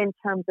in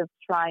terms of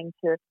trying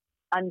to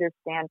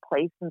understand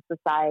place in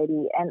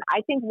society. And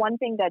I think one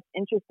thing that's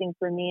interesting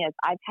for me is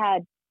I've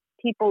had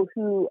people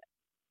who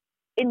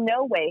in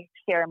no way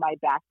share my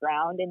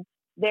background, and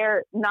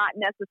they're not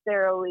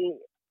necessarily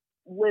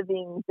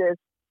living this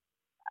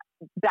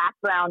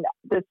background,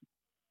 this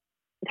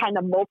kind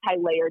of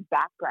multi-layered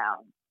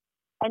background.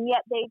 And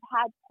yet they've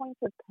had points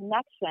of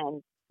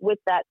connection with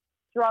that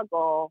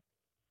struggle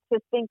to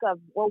think of,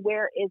 well,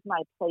 where is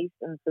my place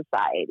in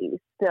society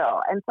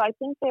still? And so I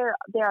think there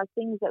are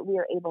things that we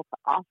are able to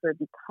offer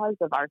because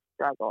of our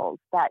struggles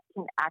that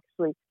can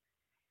actually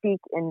speak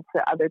into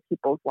other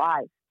people's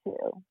lives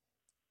too.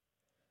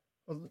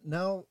 Well,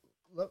 now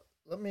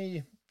let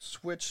me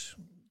switch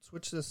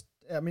this.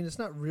 I mean, it's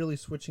not really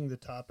switching the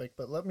topic,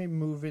 but let me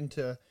move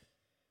into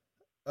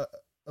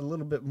a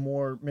little bit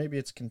more. Maybe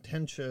it's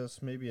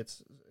contentious. Maybe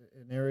it's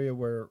an area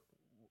where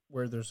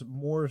there's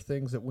more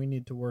things that we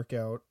need to work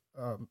out.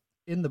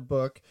 In the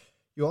book,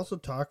 you also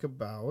talk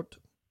about,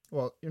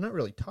 well, you're not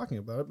really talking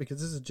about it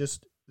because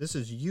this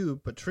is you,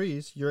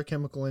 Patrice, you're a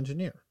chemical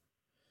engineer.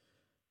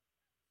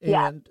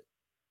 And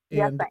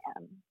yes, I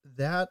am.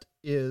 That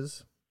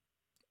is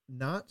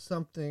not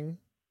something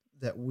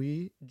that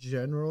we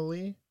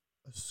generally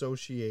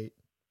associate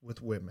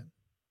with women.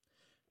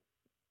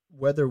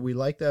 Whether we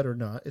like that or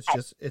not,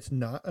 it's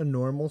not a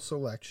normal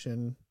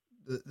selection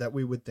that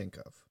we would think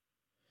of.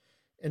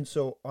 And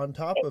so on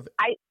top of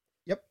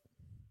Yep.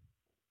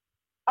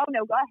 Oh,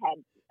 no, go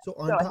ahead. So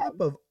on top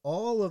of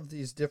all of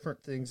these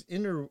different things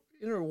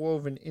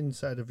interwoven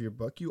inside of your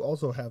book, you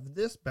also have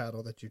this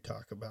battle that you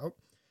talk about.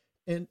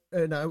 And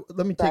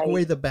let me take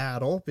away the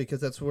battle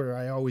because that's where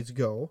I always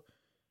go.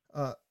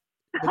 But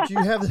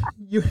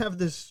you have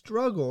this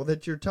struggle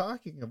that you're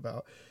talking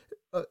about.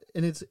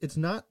 And it's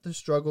not the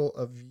struggle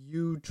of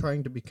you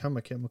trying to become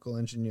a chemical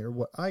engineer.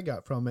 What I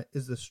got from it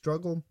is the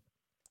struggle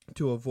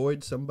to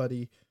avoid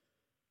somebody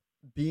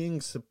being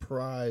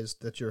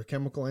surprised that you're a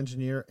chemical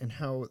engineer, and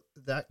how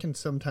that can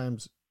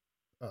sometimes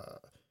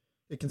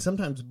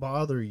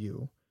bother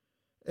you,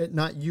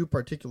 not you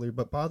particularly,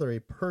 but bother a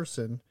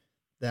person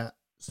that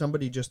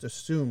somebody just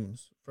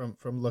assumes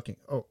from looking.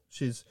 Oh,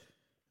 she's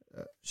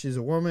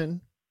a woman,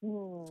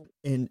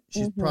 and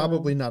she's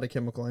probably not a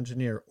chemical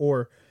engineer.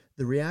 Or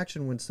the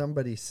reaction when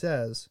somebody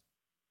says,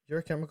 "You're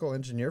a chemical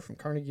engineer from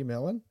Carnegie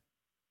Mellon?"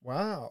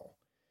 Wow.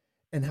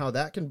 And how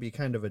that can be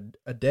kind of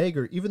a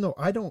dagger, even though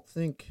I don't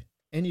think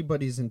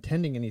anybody's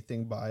intending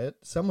anything by it.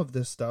 Some of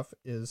this stuff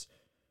is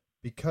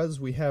because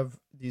we have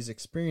these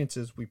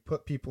experiences, we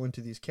put people into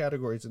these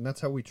categories, and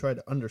that's how we try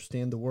to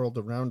understand the world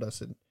around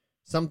us. And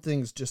some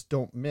things just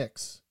don't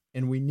mix,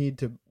 and we need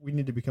to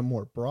become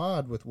more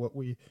broad with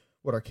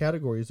what our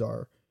categories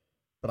are.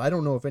 But I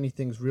don't know if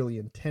anything's really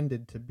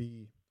intended to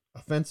be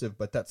offensive,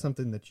 but that's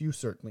something that you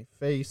certainly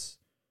face,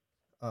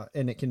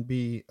 and it can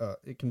be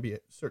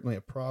certainly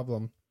a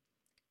problem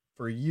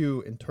for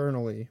you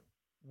internally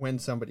when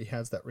somebody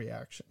has that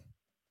reaction.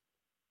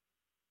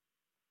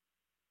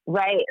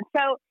 Right.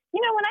 So,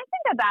 when I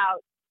think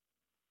about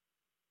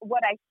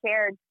what I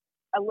shared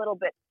a little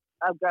bit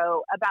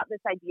ago about this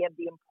idea of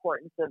the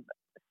importance of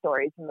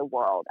stories in the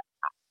world,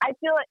 I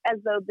feel as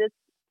though this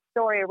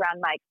story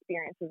around my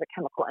experience as a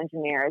chemical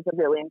engineer is a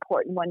really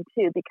important one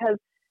too, because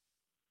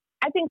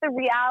I think the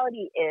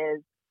reality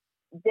is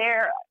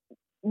there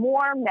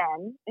more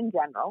men in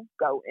general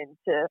go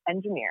into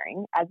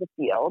engineering as a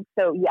field.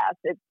 So yes,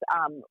 it's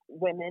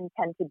women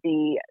tend to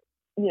be,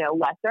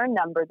 lesser in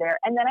number there.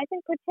 And then I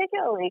think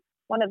particularly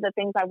one of the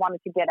things I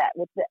wanted to get at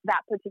with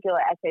that particular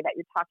essay that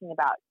you're talking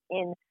about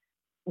in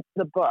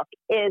the book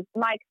is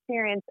my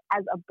experience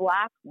as a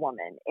Black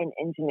woman in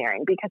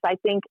engineering, because I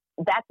think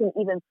that's an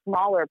even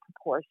smaller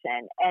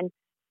proportion. And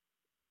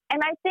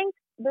I think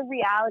the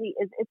reality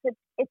is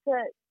it's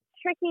a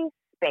tricky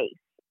space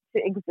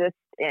to exist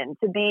in,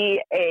 to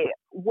be a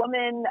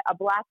woman, a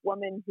Black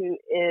woman who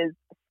is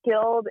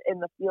skilled in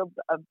the fields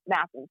of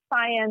math and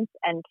science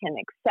and can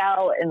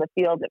excel in the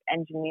field of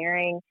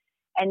engineering.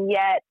 And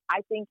yet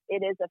I think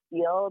it is a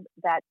field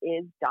that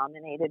is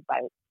dominated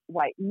by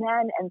white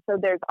men. And so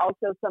there's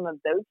also some of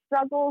those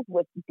struggles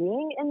with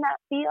being in that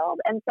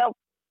field. And so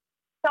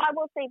I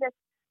will say this,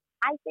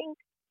 I think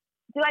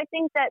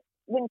that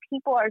when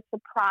people are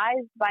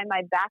surprised by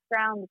my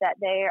background that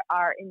they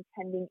are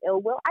intending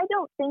ill will? I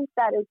don't think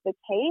that is the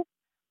case,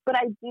 but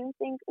I do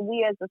think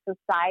we as a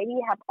society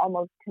have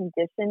almost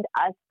conditioned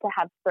us to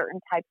have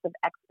certain types of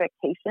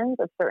expectations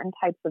of certain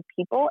types of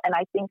people. And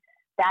I think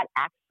that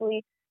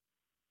actually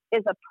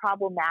is a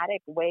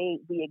problematic way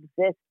we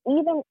exist,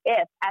 even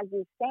if, as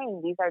you're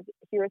saying, these are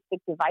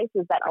heuristic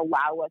devices that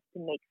allow us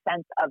to make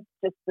sense of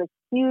just the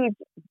huge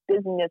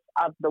busyness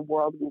of the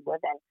world we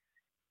live in.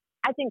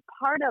 I think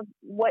part of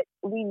what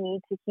we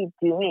need to keep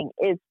doing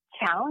is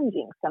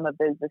challenging some of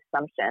those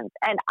assumptions.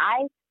 And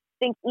I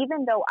think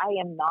even though I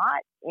am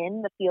not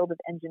in the field of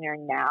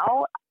engineering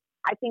now,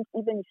 I think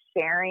even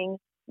sharing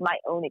my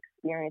own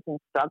experience and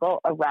struggle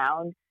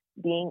around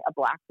being a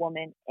Black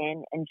woman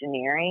in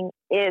engineering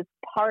is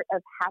part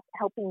of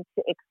helping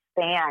to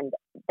expand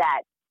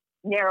that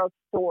narrow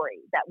story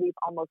that we've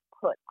almost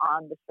put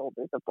on the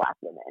shoulders of Black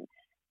women.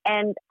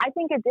 And I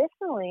think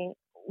additionally,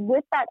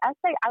 with that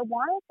essay, I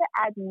wanted to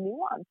add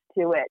nuance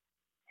to it,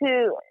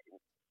 to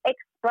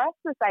express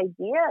this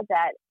idea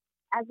that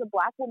as a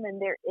Black woman,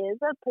 there is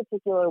a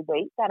particular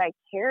weight that I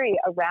carry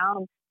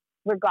around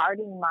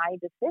regarding my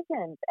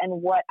decisions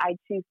and what I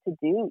choose to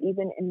do,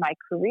 even in my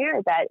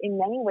career, that in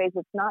many ways,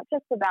 it's not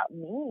just about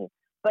me,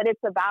 but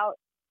it's about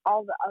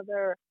all the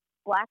other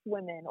Black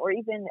women or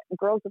even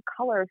girls of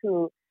color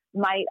who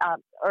might,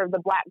 or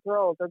the Black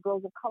girls or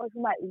girls of color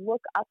who might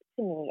look up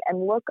to me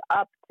and look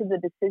up to the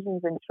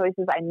decisions and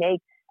choices I make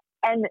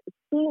and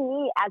see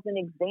me as an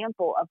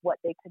example of what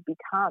they could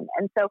become.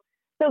 And so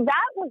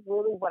that was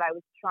really what I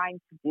was trying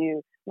to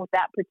do with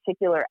that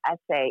particular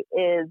essay,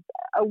 is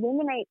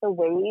illuminate the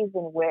ways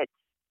in which,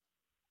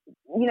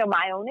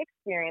 my own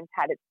experience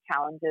had its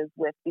challenges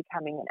with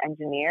becoming an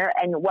engineer,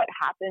 and what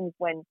happens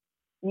when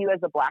you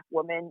as a Black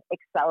woman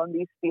excel in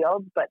these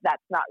fields, but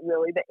that's not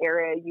really the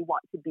area you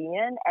want to be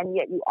in. And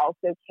yet you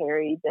also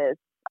carry this,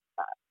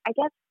 I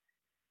guess,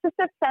 just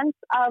a sense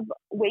of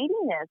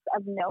weightiness,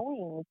 of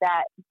knowing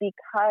that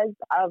because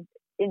of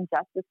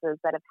injustices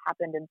that have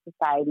happened in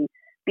society,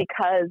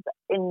 because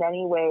in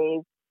many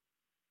ways,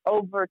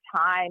 over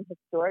time,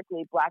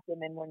 historically, Black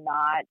women were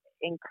not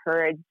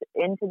encouraged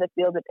into the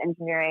field of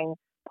engineering,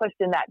 pushed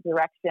in that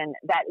direction,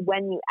 that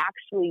when you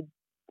actually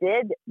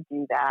did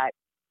do that,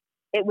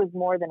 it was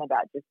more than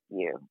about just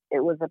you.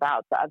 It was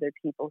about the other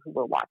people who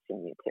were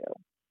watching you too.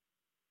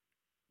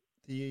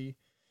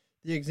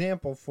 The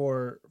example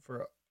for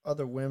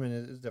other women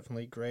is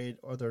definitely great.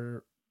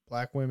 Other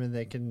Black women,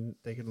 they can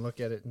look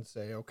at it and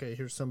say, okay,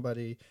 here's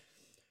somebody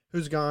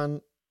who's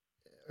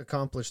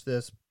accomplished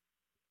this.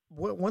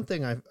 One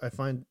thing I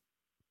find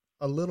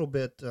a little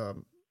bit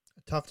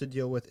tough to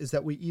deal with is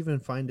that we even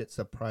find it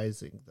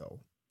surprising, though.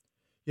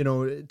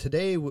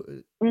 Today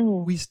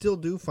we still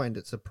do find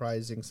it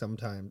surprising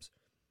sometimes.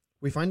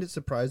 We find it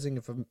surprising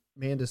if a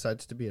man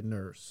decides to be a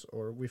nurse,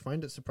 or we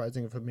find it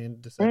surprising if a man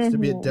decides to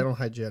be a dental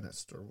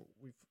hygienist, or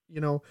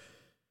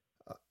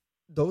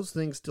those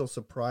things still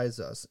surprise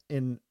us.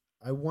 And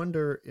I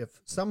wonder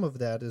if some of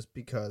that is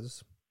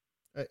because,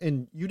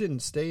 and you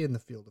didn't stay in the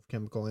field of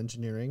chemical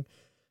engineering,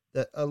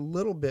 that a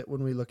little bit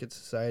when we look at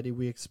society,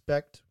 we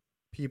expect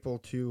people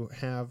to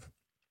have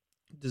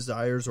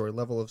desires or a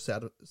level of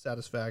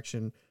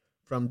satisfaction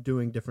from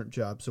doing different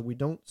jobs. So we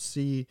don't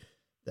see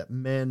that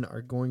men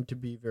are going to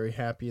be very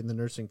happy in the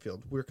nursing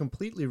field. We're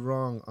completely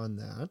wrong on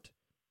that.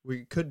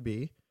 We could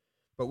be,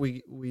 but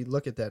we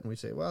look at that and we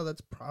say, well,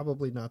 that's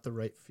probably not the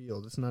right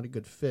field. It's not a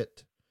good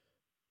fit.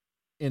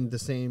 And the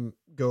same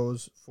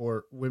goes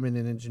for women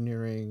in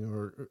engineering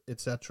or et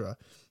cetera.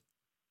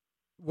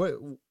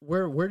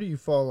 Where do you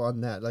fall on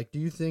that? Like, do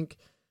you think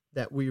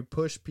that we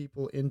push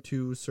people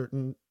into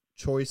certain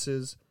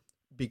choices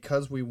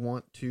because we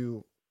want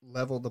to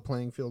level the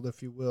playing field,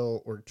 if you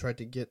will, or try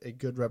to get a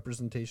good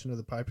representation of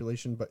the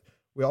population, but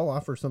we all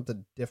offer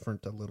something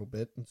different a little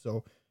bit, and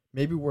so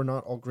maybe we're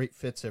not all great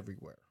fits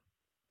everywhere?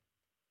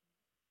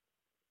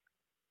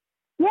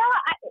 Yeah,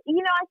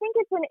 I think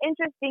it's an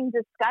interesting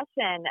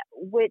discussion,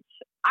 which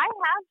I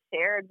have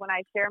shared when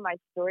I share my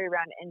story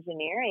around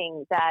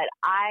engineering, that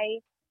I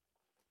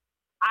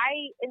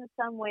in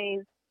some ways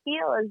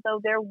feel as though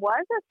there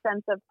was a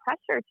sense of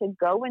pressure to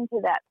go into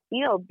that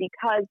field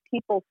because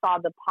people saw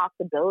the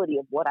possibility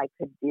of what I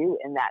could do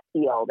in that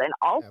field, and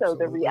also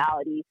the Absolutely.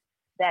 reality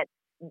that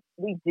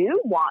we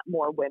do want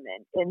more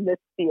women in this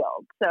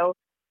field. So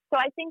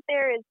I think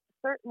there is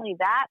certainly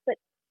that. But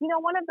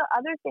one of the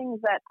other things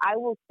that I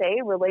will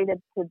say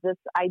related to this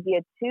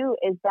idea too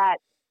is that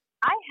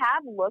I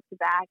have looked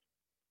back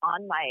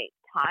on my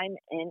time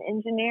in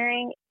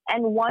engineering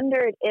and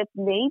wondered if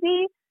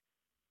maybe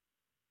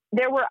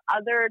there were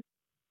other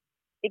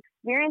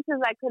experiences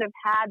I could have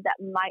had that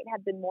might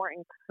have been more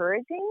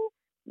encouraging,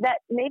 that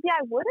maybe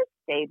I would have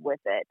stayed with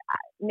it.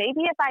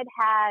 Maybe if I'd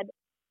had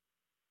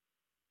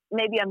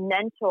maybe a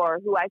mentor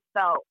who I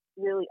felt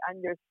really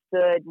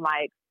understood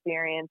my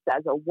experience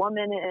as a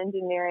woman in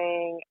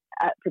engineering,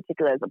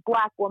 particularly as a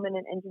Black woman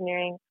in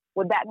engineering,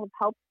 would that have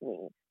helped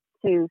me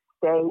to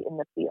stay in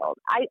the field?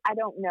 I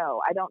don't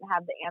know. I don't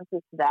have the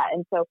answers to that.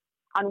 And so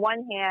on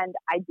one hand,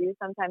 I do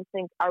sometimes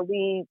think,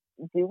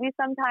 do we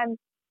sometimes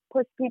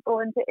push people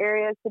into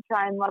areas to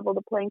try and level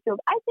the playing field?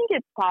 I think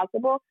it's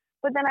possible.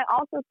 But then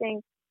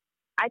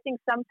I think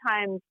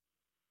sometimes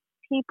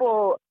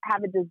people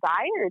have a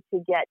desire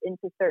to get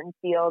into certain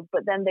fields,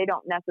 but then they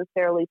don't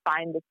necessarily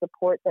find the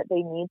support that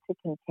they need to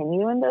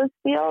continue in those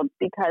fields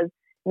because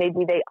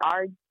maybe they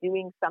are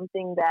doing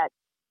something that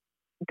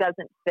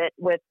doesn't fit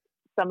with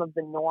some of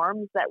the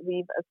norms that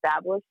we've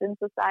established in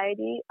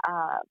society.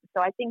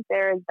 So I think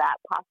there is that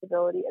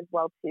possibility as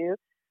well too.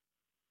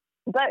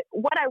 But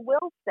what I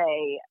will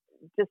say,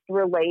 just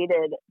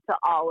related to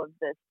all of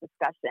this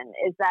discussion,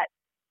 is that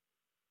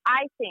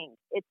I think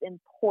it's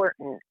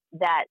important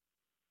that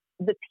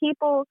the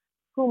people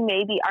who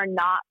maybe are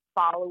not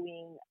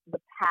following the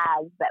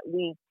paths that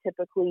we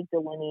typically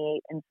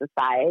delineate in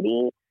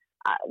society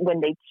when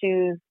they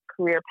choose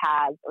career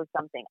paths or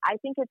something, I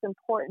think it's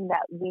important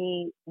that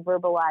we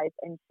verbalize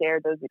and share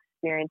those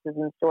experiences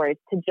and stories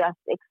to just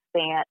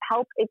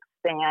help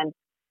expand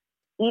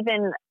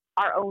even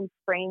our own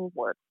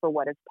framework for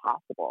what is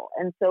possible.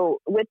 And so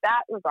with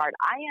that regard,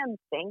 I am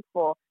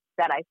thankful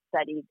that I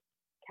studied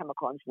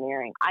chemical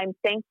engineering. I'm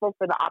thankful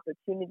for the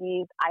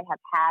opportunities I have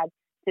had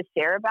to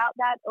share about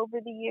that over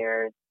the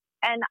years.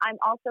 And I'm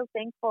also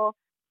thankful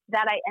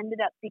that I ended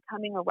up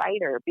becoming a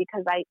writer,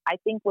 because I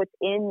think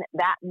within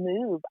that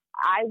move,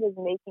 I was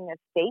making a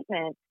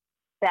statement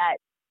that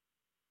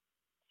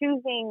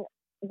choosing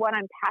what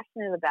I'm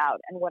passionate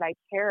about and what I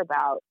care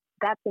about,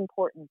 that's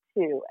important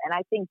too. And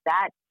I think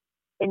that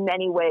in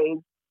many ways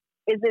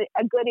is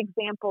a good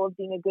example of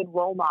being a good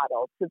role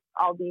model to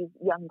all these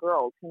young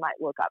girls who might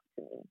look up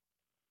to me.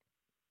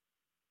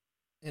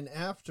 And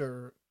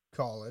after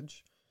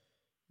college,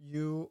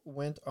 you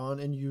went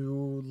on and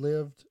you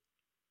lived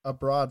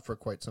abroad for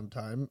quite some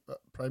time,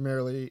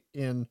 primarily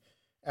in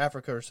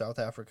Africa or South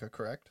Africa,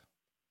 correct?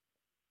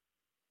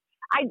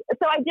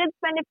 So I did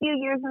spend a few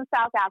years in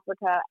South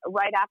Africa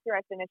right after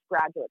I finished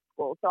graduate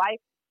school. So I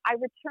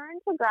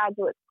returned to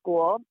graduate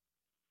school.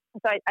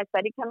 So I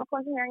studied chemical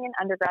engineering in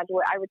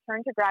undergraduate. I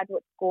returned to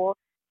graduate school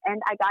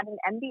and I got an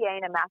MBA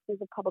and a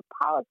Master's of Public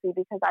Policy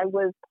because I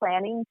was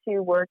planning to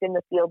work in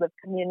the field of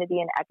community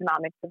and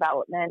economic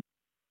development.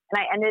 And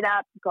I ended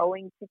up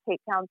going to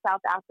Cape Town,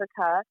 South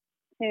Africa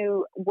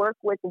to work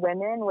with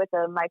women with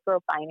a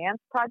microfinance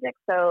project.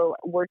 So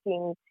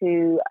working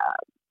to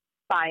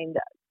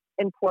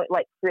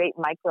create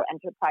micro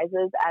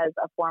enterprises as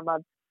a form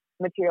of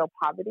material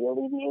poverty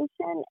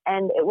alleviation.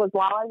 And it was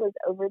while I was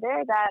over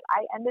there that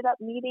I ended up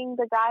meeting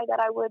the guy that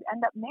I would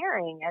end up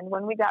marrying. And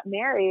when we got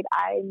married,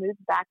 I moved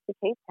back to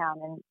Cape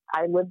Town and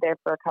I lived there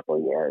for a couple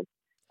of years.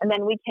 And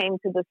then we came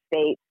to the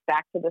States,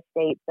 back to the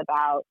States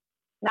about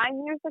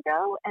 9 years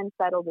ago and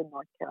settled in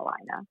North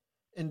Carolina.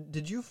 And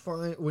did you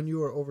find when you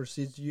were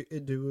overseas,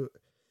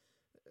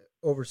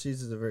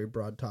 overseas is a very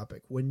broad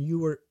topic. When you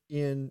were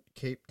in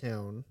Cape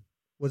Town,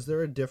 was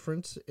there a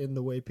difference in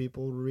the way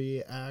people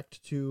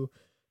react to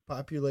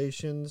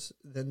populations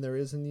than there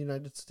is in the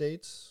United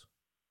States?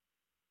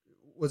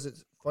 Was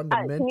it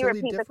fundamentally can you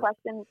repeat different? The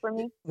question for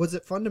me? Was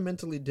it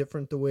fundamentally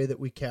different the way that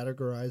we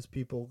categorize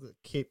people,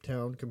 Cape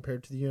Town,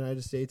 compared to the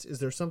United States? Is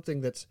there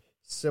something that's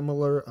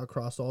similar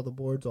across all the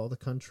boards, all the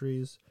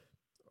countries?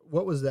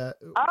 What was that?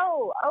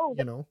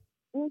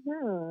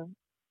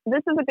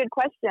 This is a good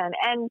question.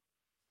 And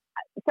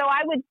so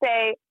I would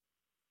say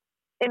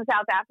in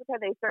South Africa,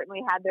 they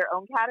certainly had their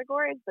own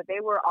categories, but they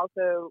were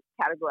also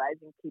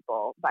categorizing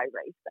people by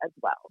race as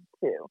well,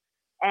 too.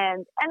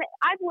 And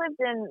I've lived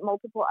in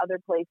multiple other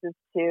places,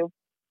 too,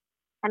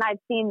 and I've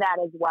seen that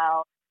as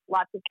well,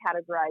 lots of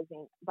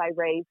categorizing by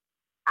race.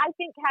 I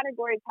think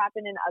categories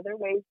happen in other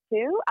ways,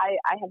 too. I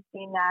have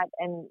seen that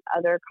in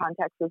other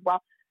contexts as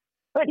well.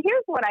 But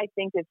here's what I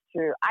think is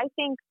true. I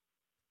think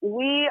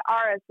we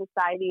are a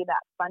society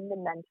that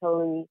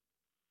fundamentally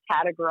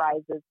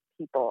categorizes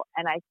people.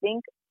 And I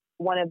think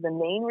one of the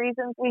main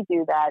reasons we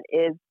do that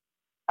is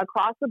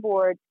across the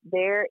board,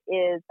 there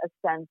is a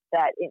sense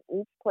that in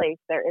each place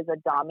there is a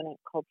dominant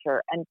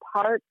culture. And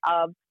part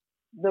of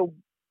the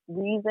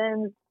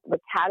reasons the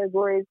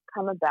categories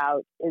come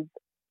about is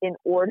in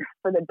order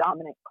for the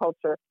dominant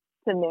culture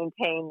to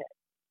maintain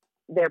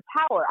their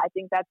power. I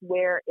think that's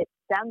where it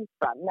stems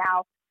from.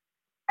 Now,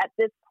 at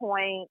this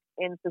point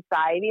in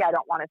society, I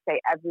don't want to say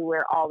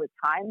everywhere all the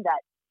time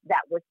that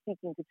we're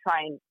seeking to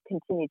try and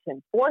continue to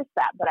enforce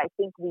that, but I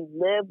think we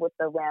live with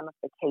the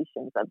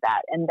ramifications of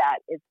that, and that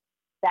is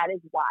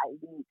why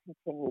we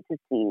continue to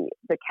see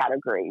the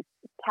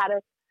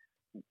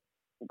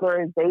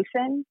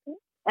categorization.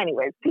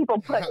 Anyways,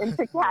 people put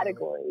into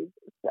categories.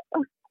 So,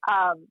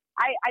 I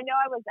know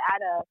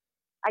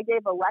I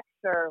gave a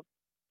lecture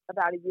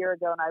about a year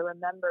ago, and I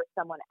remember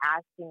someone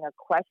asking a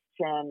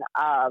question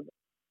of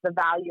the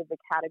value of the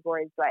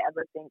categories. Do I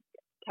ever think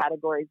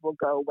categories will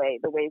go away,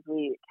 the ways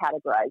we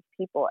categorize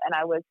people? And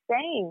I was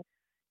saying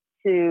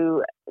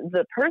to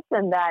the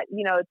person that,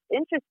 it's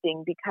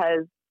interesting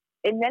because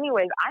in many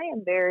ways I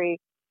am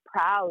very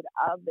proud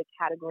of the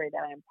category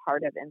that I'm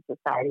part of in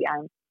society.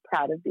 I'm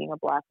proud of being a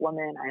Black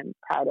woman. I'm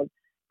proud of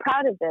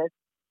this.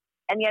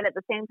 And yet at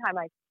the same time,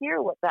 I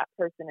hear what that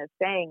person is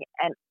saying.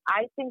 And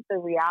I think the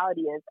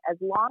reality is, as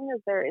long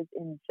as there is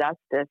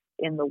injustice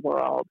in the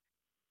world,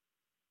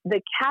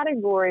 the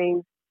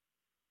categories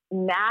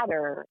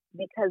matter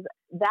because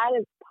that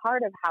is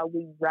part of how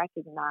we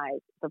recognize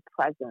the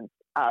presence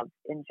of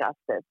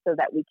injustice so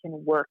that we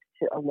can work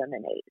to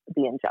eliminate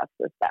the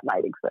injustice that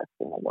might exist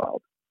in the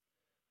world.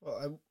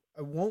 Well,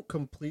 I won't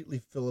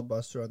completely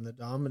filibuster on the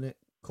dominant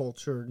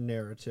culture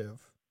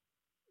narrative.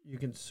 You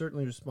can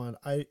certainly respond.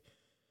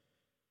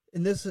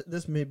 And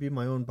this may be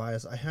my own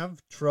bias. I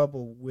have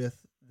trouble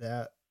with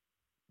that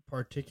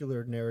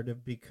particular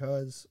narrative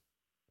because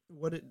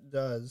what it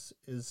does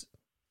is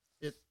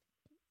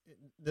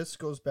this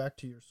goes back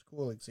to your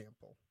school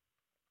example.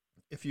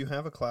 If you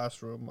have a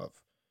classroom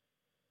of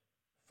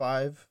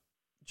 5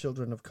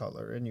 children of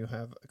color and you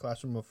have a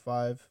classroom of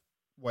 5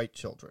 white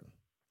children,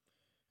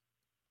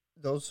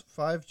 those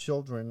 5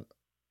 children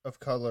of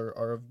color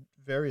are of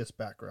various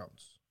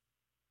backgrounds,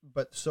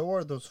 but so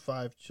are those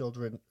 5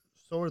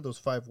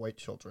 white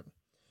children.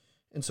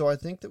 And so I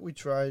think that we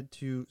tried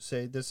to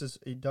say this is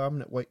a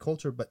dominant white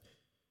culture,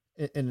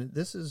 and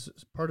this is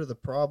part of the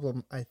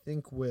problem, I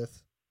think,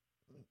 with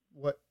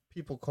what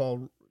people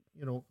call,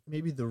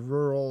 maybe the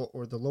rural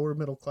or the lower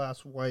middle class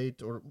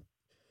white or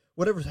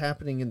whatever's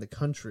happening in the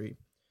country,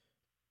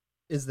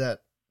 is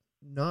that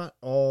not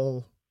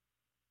all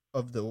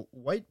of the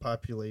white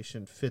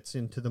population fits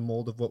into the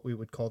mold of what we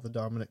would call the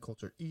dominant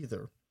culture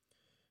either.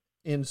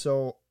 And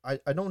so I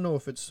don't know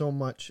if it's so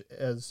much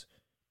as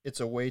it's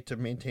a way to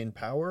maintain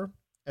power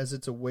as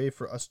it's a way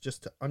for us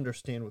just to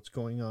understand what's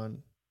going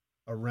on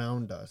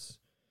around us.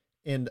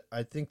 And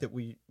I think that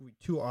we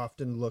too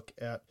often look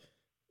at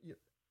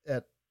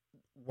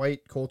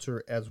white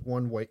culture as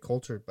one white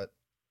culture, but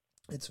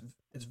it's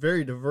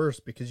very diverse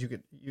because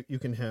you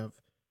can have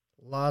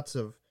lots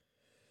of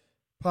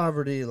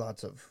poverty,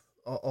 lots of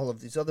all of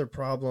these other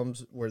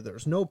problems where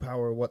there's no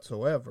power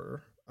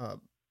whatsoever.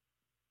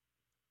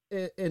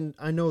 And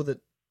I know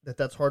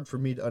that's hard for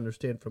me to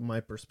understand from my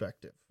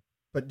perspective.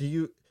 But do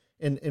you,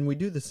 and we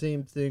do the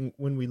same thing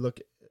when we look,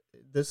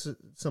 this is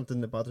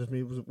something that bothers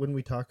me, when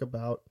we talk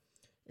about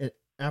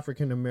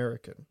African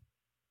American.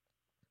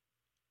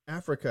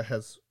 Africa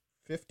has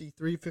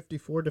 53,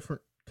 54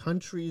 different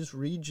countries,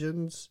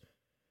 regions,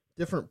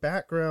 different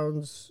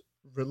backgrounds,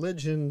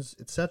 religions,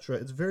 etc.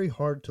 It's very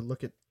hard to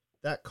look at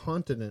that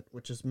continent,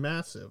 which is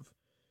massive,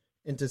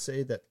 and to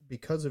say that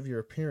because of your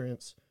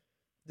appearance,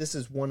 this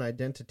is one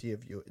identity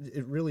of you.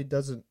 It really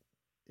doesn't,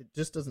 it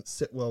just doesn't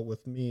sit well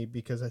with me,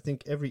 because I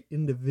think every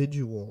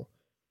individual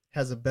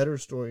has a better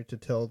story to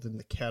tell than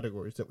the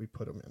categories that we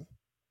put them in.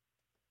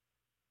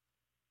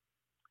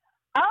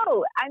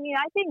 Oh, I mean,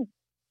 I think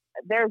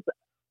there's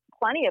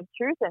plenty of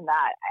truth in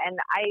that. And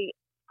I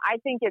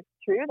think it's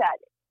true that,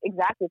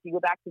 exactly, if you go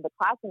back to the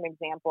classroom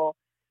example,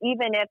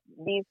 even if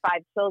these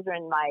 5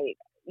 children might,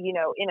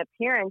 in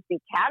appearance be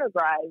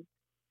categorized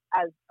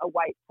as a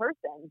white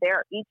person,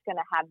 they're each going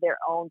to have their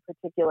own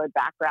particular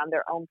background,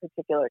 their own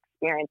particular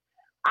experience.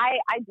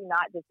 I do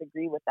not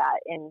disagree with that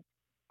in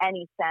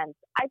any sense.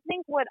 I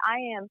think what I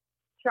am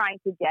trying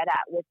to get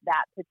at with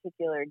that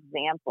particular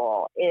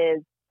example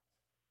is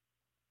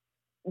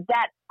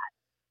that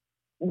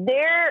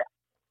there,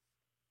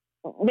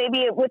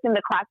 maybe within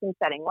the classroom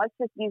setting, let's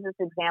just use this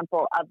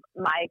example of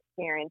my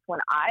experience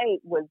when I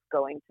was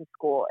going to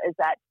school, is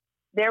that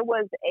there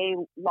was a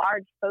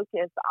large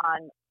focus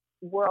on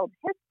world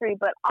history,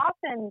 but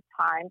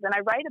oftentimes, and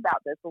I write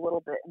about this a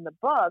little bit in the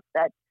book,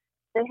 that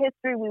the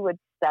history we would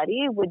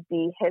study would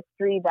be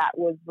history that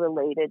was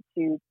related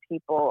to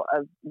people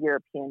of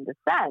European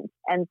descent.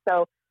 And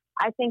so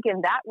I think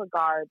in that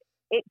regard,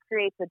 it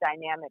creates a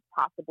dynamic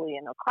possibly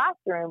in a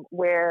classroom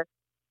where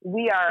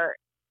we are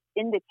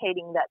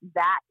indicating that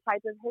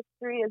type of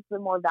history is the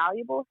more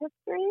valuable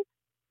history.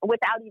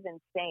 without even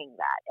saying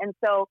that. And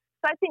so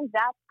I think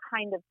that's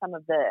kind of some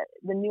of the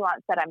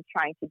nuance that I'm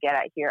trying to get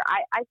at here.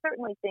 I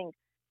certainly think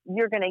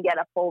you're going to get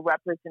a full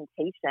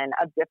representation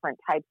of different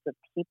types of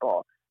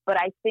people, but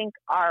I think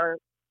our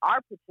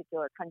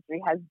particular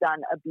country has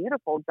done a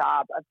beautiful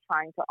job of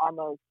trying to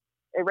almost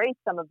erase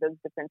some of those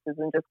differences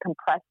and just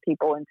compress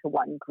people into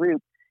one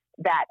group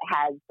that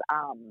has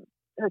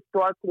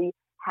historically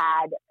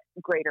had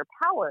greater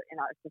power in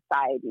our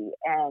society,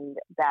 and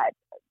that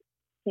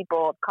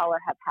people of color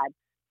have had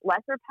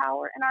lesser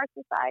power in our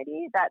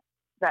society.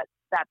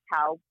 That's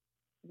how,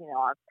 you know,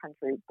 our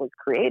country was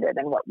created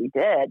and what we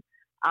did.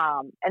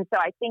 And so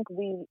I think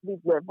we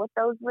live with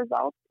those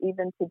results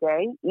even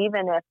today.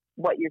 Even if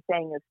what you're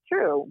saying is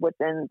true,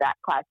 within that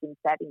classroom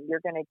setting,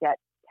 you're going to get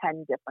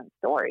 10 different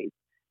stories,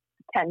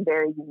 10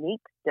 very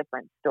unique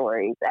different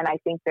stories. And I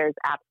think there's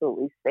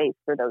absolutely space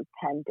for those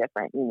 10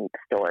 different unique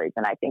stories.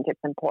 And I think it's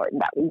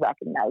important that we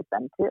recognize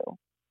them too.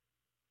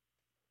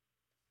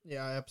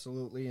 Yeah,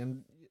 absolutely.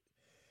 And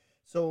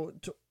so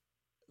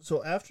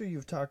after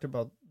you've talked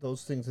about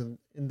those things in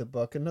the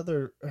book,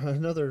 another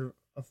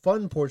a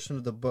fun portion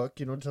of the book,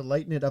 you know, to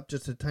lighten it up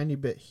just a tiny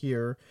bit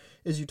here,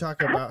 is you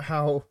talk about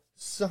how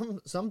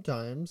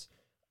sometimes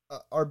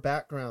our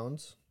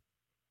backgrounds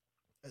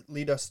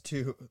lead us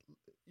to,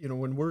 you know,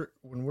 when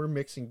we're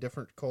mixing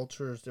different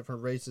cultures,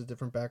 different races,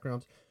 different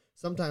backgrounds,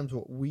 sometimes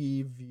what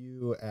we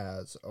view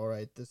as, all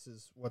right, this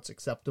is what's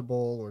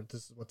acceptable or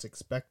this is what's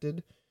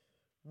expected,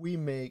 we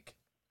make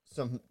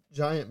some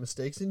giant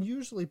mistakes, and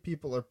usually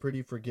people are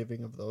pretty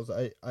forgiving of those.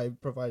 I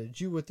provided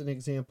you with an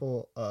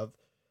example of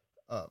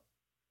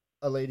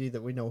a lady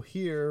that we know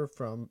here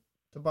from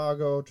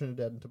Tobago,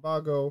 Trinidad and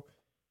Tobago.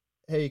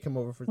 Hey, come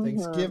over for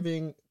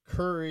Thanksgiving.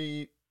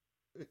 Curry,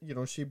 you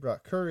know, she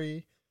brought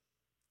curry.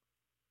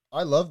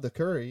 I love the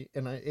curry,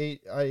 and I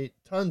ate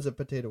tons of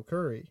potato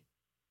curry,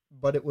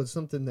 but it was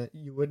something that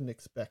you wouldn't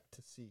expect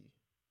to see,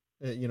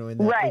 you know, in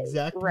that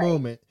exact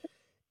moment.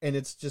 And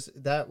it's just,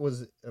 that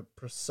was a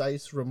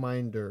precise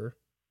reminder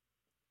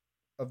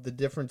of the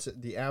difference,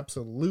 the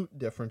absolute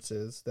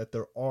differences that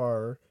there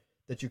are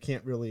that you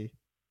can't really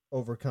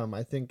overcome.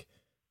 I think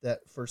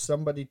that for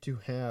somebody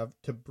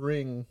to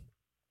bring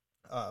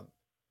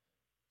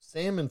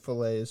salmon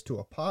fillets to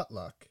a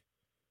potluck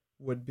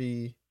would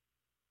be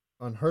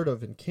unheard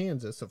of in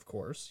Kansas, of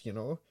course, you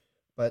know,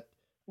 but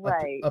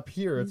up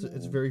here,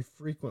 it's very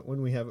frequent.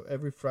 When we have,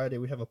 every Friday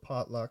we have a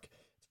potluck,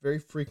 it's very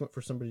frequent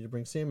for somebody to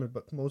bring salmon,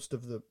 but most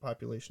of the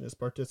population is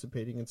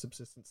participating in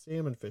subsistence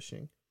salmon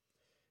fishing.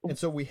 And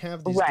so we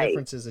have these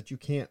differences that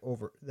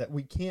that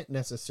we can't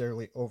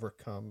necessarily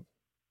overcome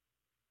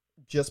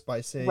just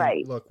by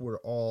saying, look,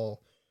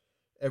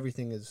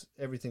 everything's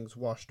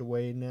washed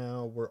away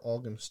now, we're all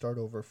going to start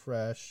over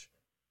fresh.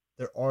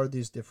 There are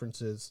these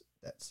differences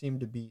that seem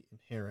to be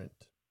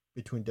inherent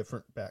between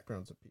different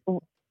backgrounds of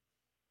people.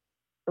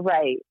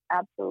 Right,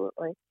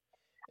 absolutely.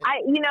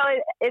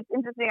 It's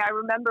interesting. I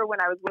remember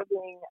when I was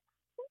living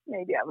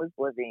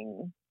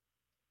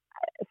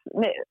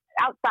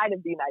outside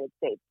of the United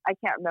States. I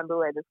can't remember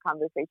where this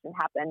conversation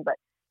happened, but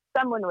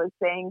someone was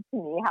saying to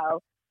me how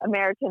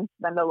Americans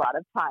spend a lot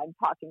of time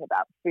talking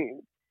about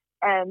food.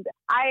 And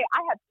I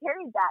have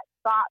carried that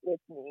thought with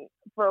me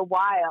for a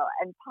while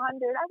and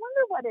pondered, I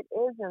wonder what it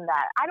is in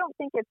that. I don't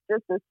think it's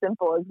just as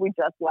simple as we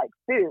just like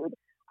food,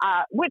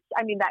 which,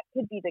 I mean, that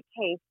could be the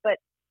case. But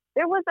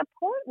there was a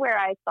point where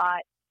I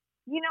thought,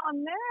 you know,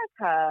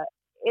 America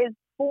is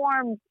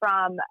formed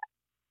from,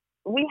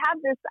 we have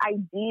this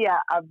idea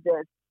of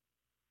this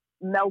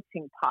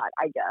melting pot,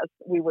 I guess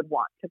we would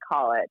want to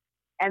call it,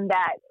 and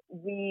that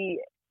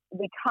we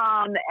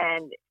come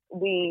and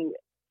we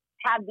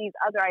have these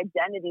other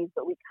identities,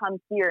 but we come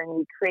here and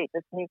we create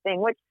this new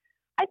thing, which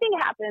I think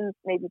happens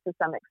maybe to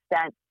some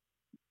extent.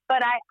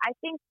 But I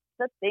think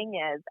the thing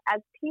is,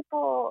 as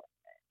people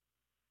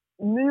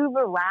move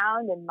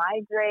around and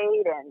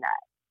migrate and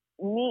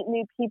meet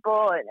new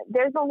people, and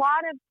there's a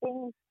lot of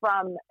things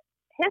from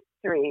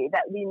history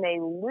that we may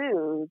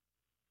lose.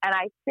 And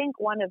I think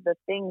one of the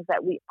things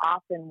that we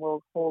often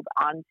will hold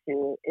on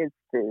to is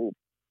food.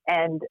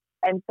 And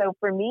so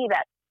for me,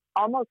 that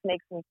almost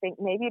makes me think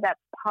maybe that's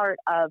part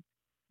of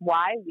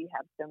why we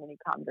have so many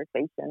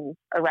conversations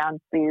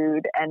around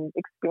food and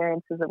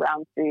experiences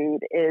around food.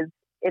 Is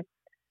it's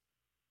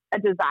a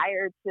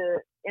desire to,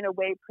 in a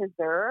way,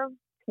 preserve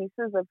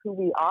pieces of who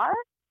we are.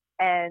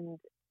 And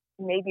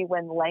maybe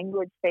when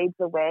language fades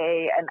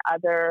away and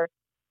other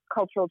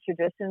cultural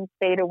traditions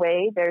fade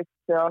away, there's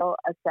still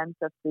a sense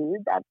of food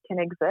that can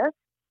exist.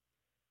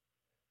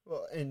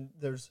 Well, and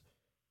there's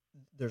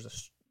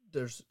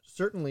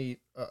certainly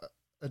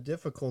a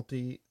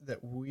difficulty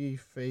that we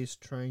face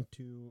trying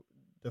to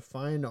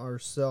define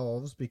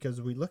ourselves, because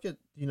we look at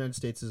the United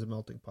States as a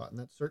melting pot, and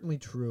that's certainly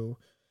true.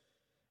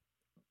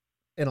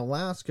 In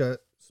Alaska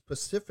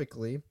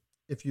specifically,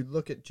 if you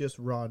look at just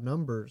raw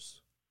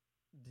numbers,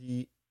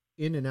 the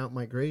in and out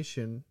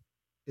migration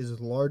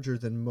is larger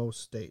than most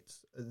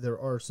states. There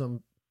are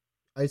some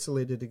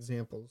isolated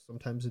examples.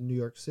 Sometimes in New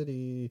York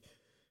City,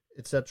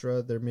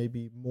 etc., there may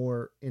be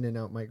more in and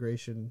out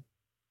migration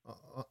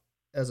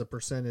as a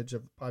percentage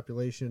of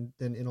population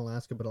than in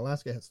Alaska, but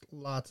Alaska has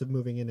lots of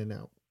moving in and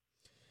out.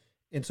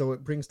 And so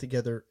it brings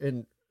together,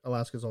 and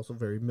Alaska is also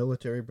very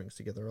military, brings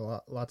together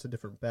lots of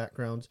different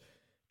backgrounds.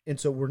 And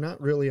so we're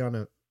not really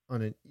on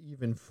an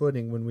even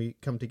footing when we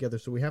come together.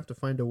 So we have to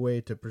find a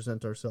way to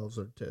present ourselves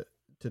or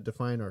to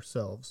define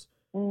ourselves.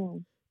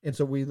 Mm. And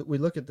so we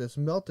look at this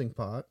melting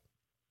pot,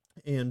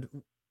 and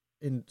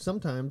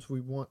sometimes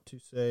we want to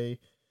say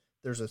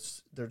there's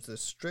a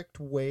strict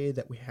way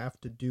that we have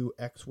to do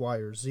X, Y,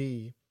 or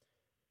Z.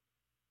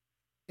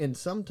 And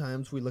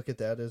sometimes we look at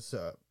that as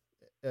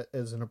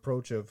an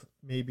approach of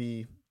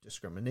maybe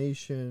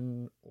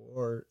discrimination,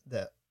 or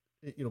that,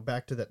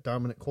 back to that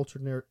dominant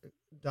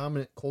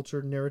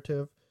culture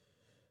narrative.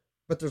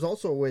 But there's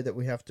also a way that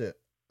we have to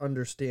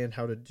understand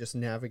how to just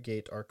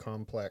navigate our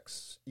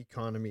complex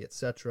economy,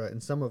 etc.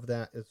 And some of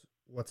that is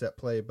what's at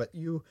play. But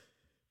you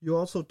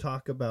also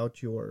talk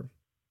about your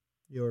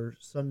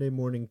Sunday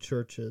morning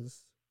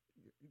churches,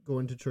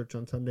 going to church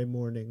on Sunday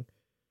morning,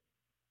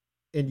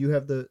 and you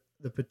have the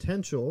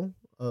potential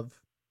of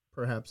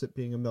perhaps it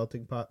being a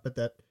melting pot, but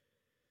that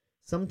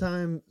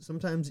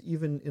sometimes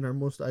even in our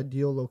most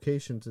ideal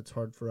locations, it's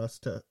hard for us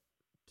to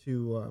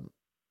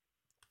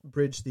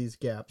bridge these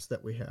gaps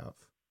that we have.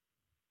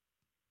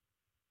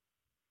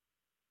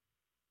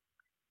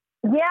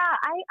 Yeah,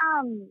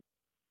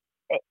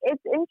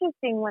 it's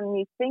interesting when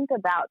we think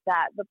about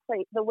that,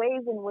 the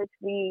ways in which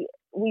we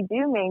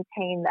do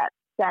maintain that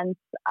sense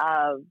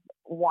of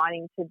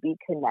wanting to be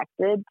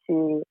connected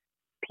to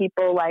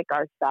people like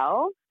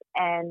ourselves.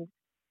 And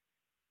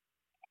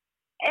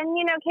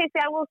Casey,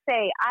 I will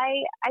say,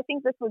 I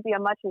think this would be a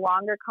much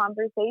longer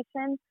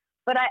conversation,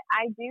 but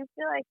I do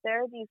feel like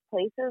there are these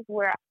places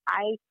where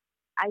I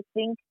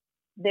think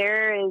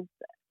there is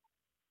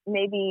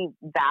maybe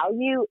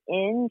value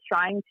in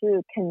trying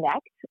to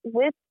connect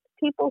with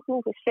people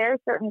who share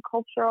certain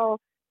cultural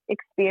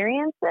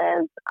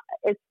experiences,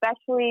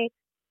 especially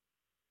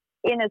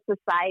in a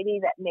society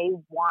that may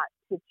want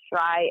to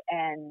try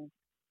and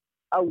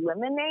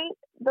eliminate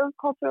those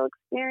cultural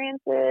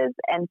experiences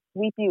and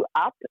sweep you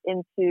up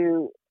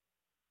into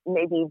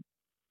maybe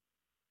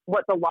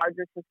what the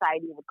larger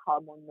society would call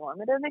a more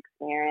normative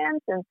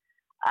experience. And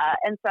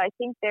so I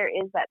think there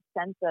is that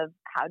sense of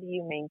how do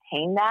you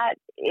maintain that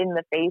in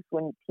the face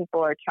when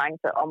people are trying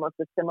to almost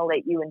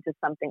assimilate you into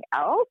something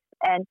else.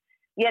 And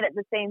yet at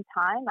the same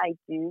time, I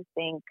do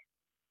think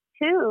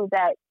too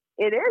that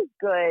it is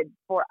good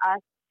for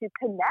us to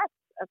connect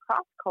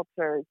across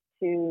cultures,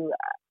 to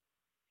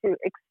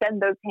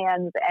extend those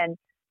hands and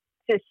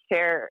to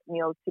share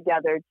meals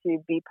together, to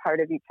be part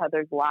of each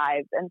other's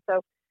lives. And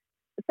so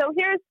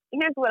here's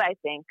what I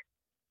think.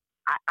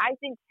 I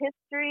think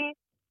history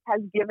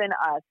has given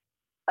us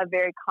a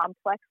very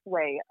complex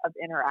way of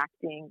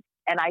interacting.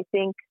 And I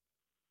think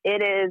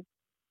it is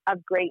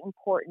of great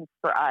importance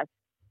for us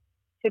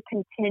to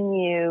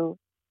continue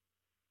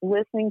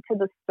listening to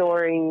the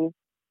stories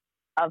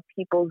of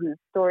people whose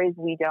stories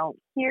we don't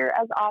hear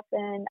as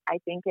often. I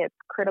think it's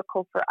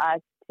critical for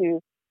us to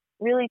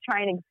really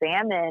try and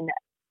examine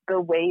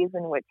the ways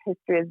in which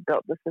history has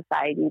built the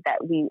society that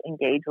we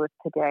engage with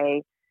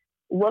today,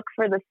 look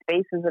for the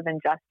spaces of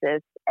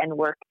injustice and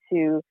work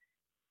to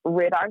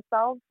rid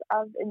ourselves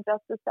of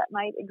injustice that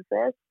might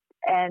exist,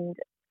 and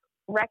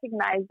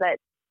recognize that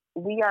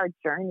we are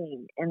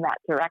journeying in that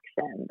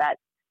direction, that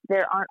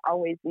there aren't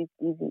always these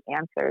easy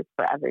answers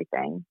for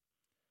everything.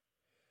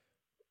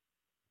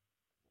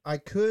 I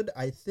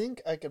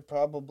think I could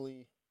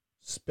probably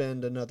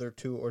spend another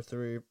 2 or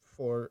 3,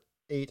 4,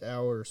 8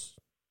 hours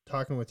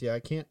talking with you. I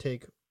can't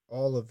take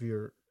all of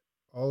your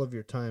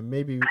time.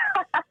 Maybe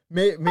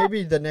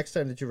the next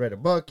time that you write a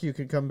book, you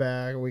can come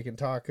back and we can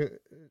talk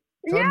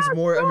tons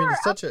more. Sure, I mean,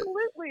 it's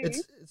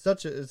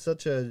such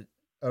a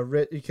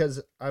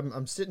because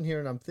I'm sitting here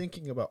and I'm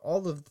thinking about all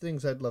the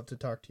things I'd love to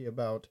talk to you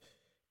about,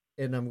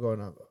 and I'm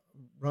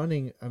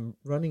running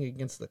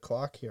against the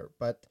clock here.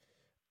 But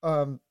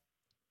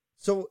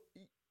so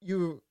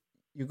you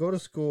go to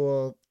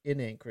school in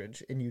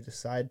Anchorage and you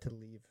decide to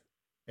leave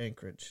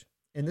Anchorage.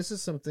 And this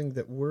is something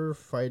that we're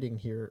fighting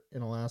here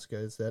in Alaska,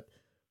 is that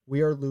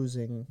we are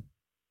losing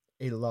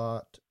a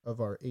lot of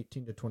our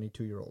 18 to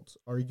 22-year-olds.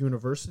 Our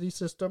university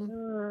system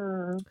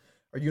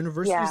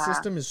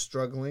is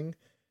struggling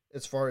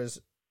as far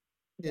as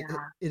it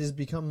has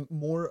become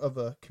more of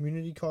a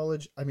community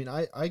college. I mean,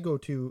 I go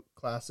to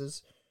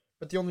classes,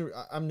 but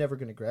I'm never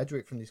going to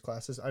graduate from these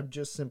classes. I'm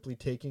just simply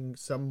taking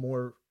some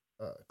more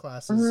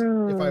classes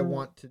if I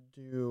want to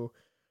do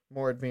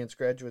more advanced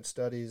graduate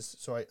studies.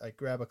 So I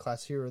grab a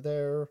class here or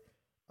there.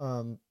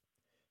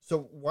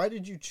 So why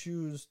did you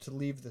choose to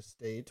leave the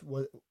state?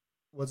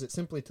 Was it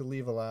simply to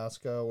leave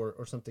Alaska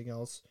or something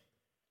else?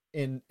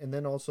 And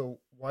then also,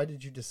 why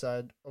did you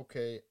decide,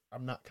 okay,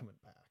 I'm not coming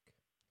back?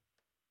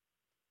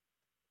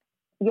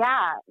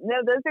 Yeah,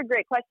 no, those are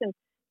great questions.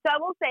 So I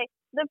will say,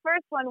 the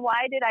first one,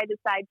 why did I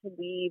decide to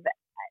leave?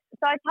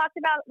 So I talked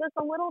about this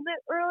a little bit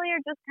earlier,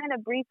 just kind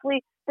of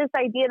briefly, this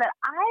idea that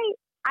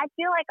I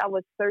feel like I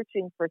was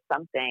searching for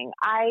something.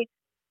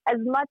 As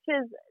much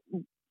as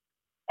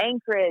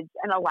Anchorage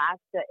and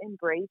Alaska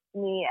embraced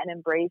me and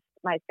embraced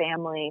my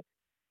family,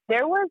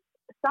 there was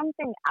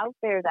something out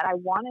there that I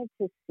wanted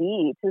to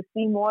see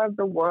more of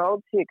the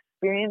world, to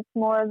experience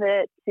more of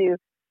it, to,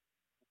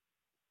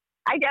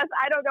 I guess,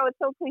 I don't know, it's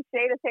so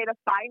cliche to say to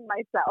find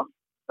myself,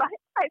 but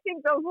I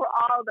think those were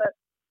all the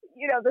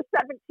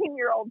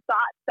 17-year-old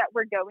thoughts that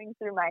were going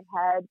through my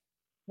head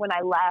when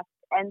I left.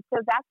 And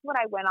so that's what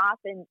I went off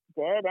and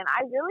did. And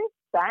I really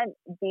spent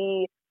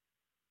the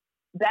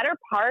better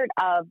part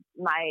of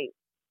my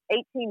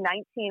 18,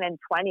 19, and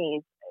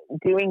 20s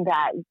doing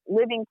that,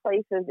 living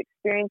places,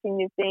 experiencing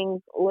new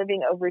things,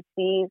 living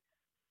overseas.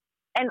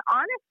 And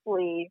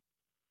honestly,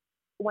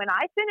 when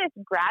I finished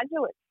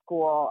graduate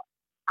school,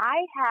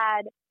 I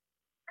had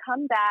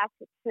come back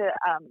to,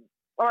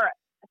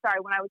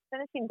 when I was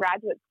finishing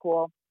graduate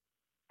school,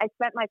 I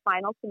spent my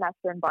final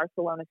semester in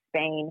Barcelona,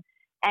 Spain.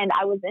 And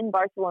I was in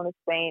Barcelona,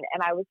 Spain,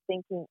 and I was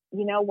thinking,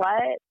 you know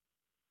what?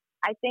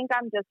 I think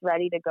I'm just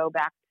ready to go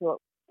back to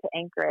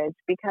Anchorage,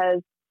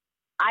 because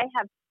I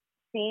have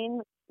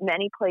seen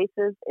many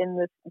places in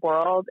this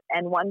world.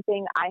 And one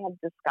thing I have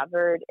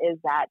discovered is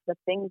that the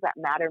things that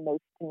matter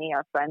most to me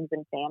are friends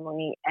and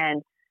family.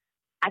 And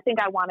I think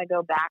I want to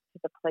go back to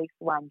the place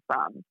where I'm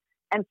from.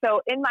 And so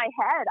in my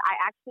head, I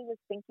actually was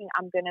thinking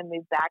I'm going to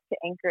move back to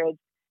Anchorage.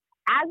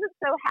 As it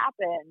so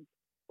happened,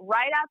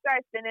 right after I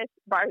finished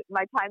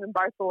my time in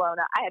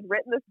Barcelona, I had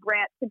written this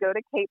grant to go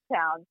to Cape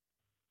Town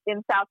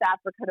in South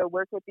Africa to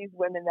work with these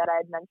women that I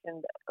had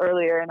mentioned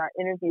earlier in our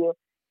interview.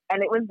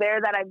 And it was there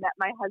that I met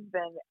my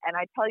husband. And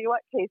I tell you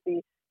what,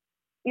 Casey,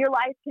 your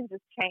life can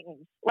just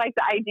change. Like,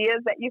 the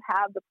ideas that you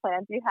have, the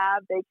plans you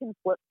have, they can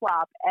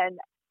flip-flop. And,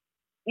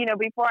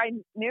 before I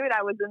knew it,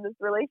 I was in this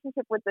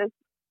relationship with this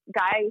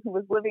guy who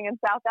was living in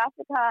South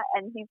Africa,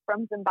 and he's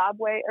from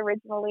Zimbabwe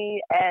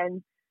originally.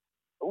 And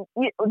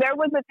there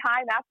was a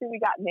time after we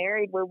got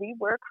married where we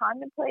were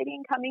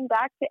contemplating coming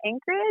back to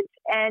Anchorage,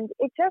 and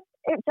it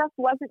just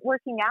wasn't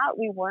working out.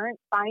 We weren't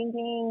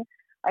finding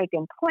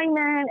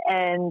employment,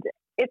 and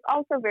it's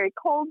also very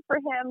cold for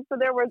him. So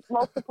there were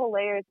multiple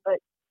layers, but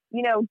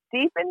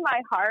deep in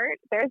my heart,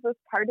 there's this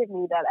part of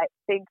me that I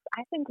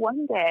think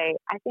one day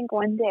I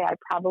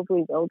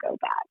probably will go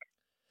back.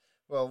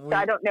 Well, so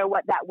I don't know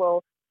what that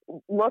will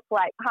look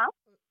like, huh?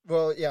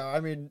 Well, yeah, I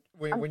mean,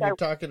 when you're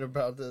talking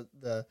about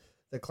the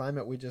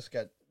climate, we just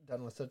got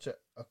done with such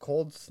a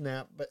cold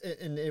snap,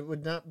 and it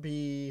would not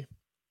be,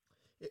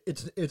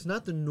 it's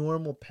not the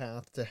normal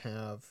path to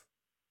have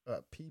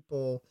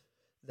people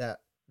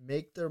that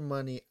make their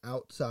money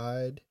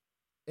outside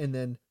and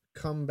then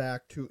come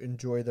back to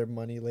enjoy their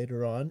money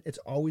later on. It's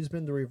always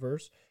been the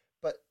reverse,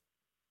 but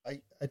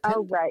I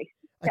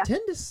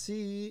tend to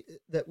see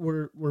that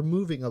we're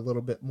moving a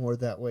little bit more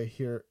that way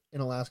here in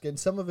Alaska, and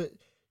some of it,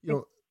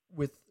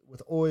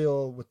 with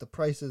oil, with the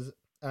prices.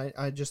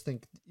 I just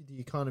think the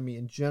economy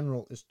in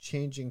general is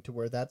changing to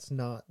where that's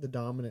not the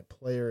dominant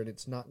player, and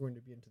it's not going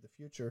to be into the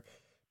future.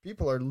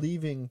 People are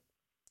leaving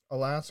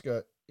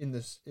Alaska in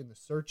the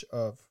search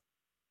of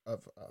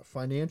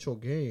financial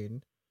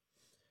gain,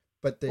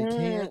 but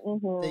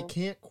they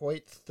can't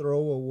quite throw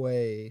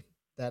away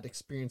that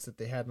experience that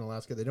they had in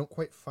Alaska. They don't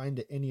quite find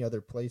it any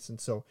other place, and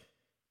so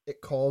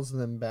it calls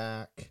them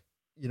back,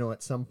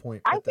 at some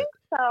point. I think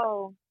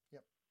so.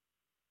 Yep.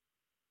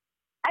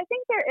 I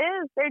think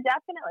there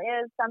definitely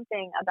is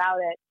something about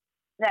it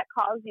that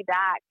calls you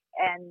back.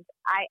 And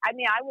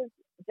I was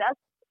just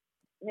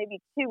maybe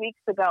 2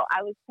 weeks ago,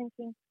 I was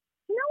thinking,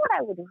 you know what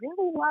I would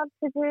really love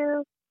to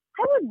do?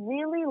 I would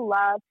really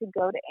love to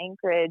go to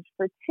Anchorage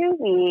for 2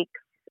 weeks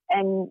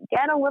and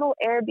get a little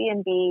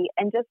Airbnb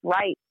and just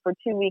write for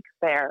 2 weeks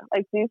there,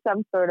 do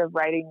some sort of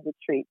writing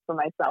retreat for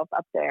myself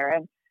up there.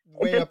 And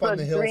way up on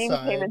the dream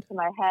hillside came into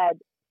my head.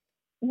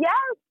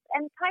 Yes,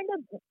 and kind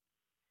of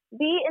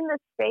be in the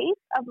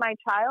space of my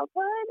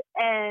childhood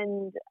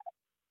and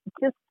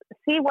just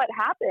see what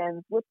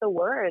happens with the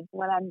words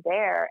when I'm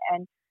there.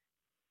 And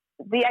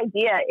the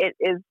idea, it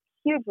is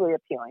hugely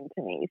appealing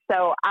to me.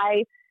 So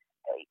I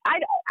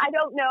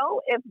don't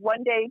know if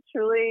one day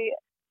truly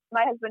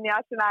my husband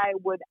Yash and I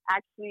would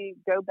actually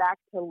go back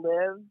to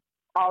live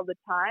all the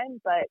time,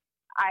 but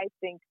I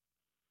think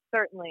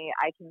certainly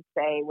I can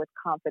say with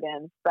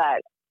confidence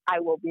that I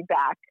will be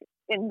back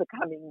in the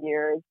coming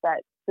years,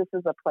 that this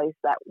is a place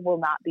that will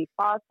not be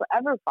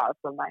ever far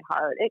from my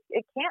heart.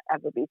 It can't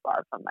ever be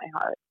far from my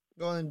heart.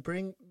 Well, and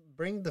bring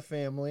the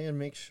family and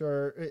make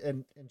sure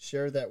and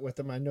share that with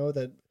them. I know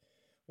that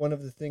one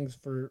of the things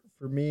for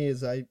me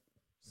is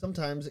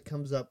sometimes it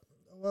comes up,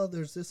 well,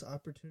 there's this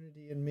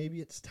opportunity and maybe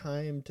it's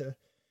time to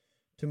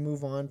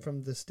move on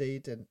from the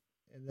state. And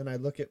then I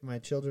look at my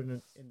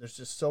children and there's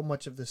just so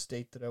much of the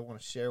state that I want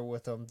to share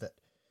with them that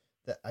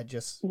I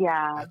just,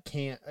 I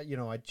can't,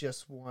 I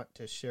just want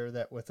to share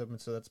that with them.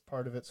 And so that's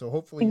part of it. So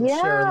hopefully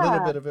you'll share a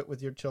little bit of it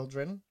with your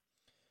children.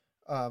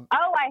 I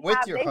with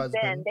have. Your They've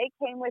husband. They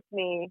came with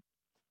me.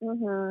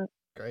 Mm-hmm.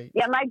 Great.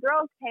 Yeah, my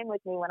girls came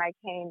with me when I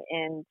came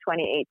in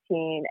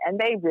 2018, and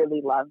they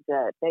really loved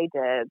it. They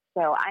did.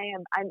 So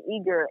I'm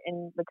eager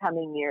in the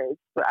coming years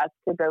for us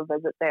to go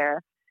visit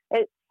there.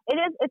 it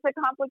is. It's a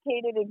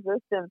complicated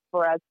existence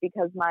for us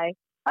because my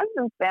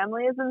husband's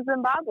family is in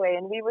Zimbabwe,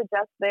 and we were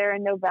just there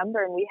in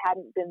November, and we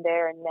hadn't been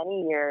there in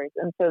many years.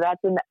 And so that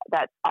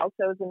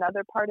also is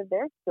another part of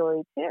their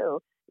story too,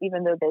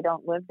 even though they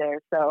don't live there.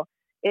 So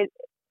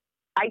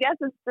I guess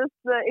it's just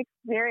the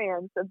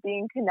experience of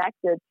being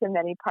connected to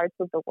many parts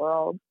of the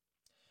world.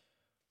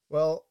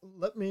 Well,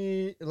 let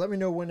me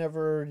know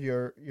whenever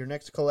your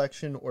next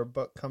collection or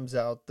book comes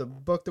out. The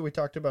book that we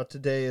talked about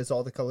today is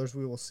All the Colors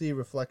We Will See: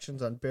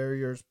 Reflections on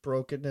Barriers,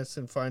 Brokenness,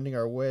 and Finding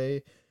Our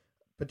Way.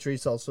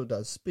 Patrice also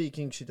does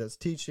speaking. She does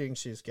teaching.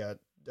 She's got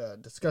a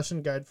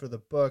discussion guide for the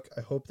book.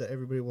 I hope that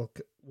everybody will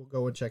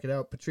go and check it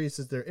out. Patrice,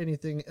 is there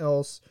anything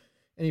else,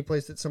 any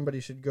place that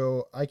somebody should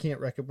go? I can't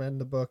recommend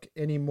the book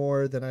any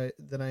more than I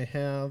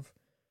have.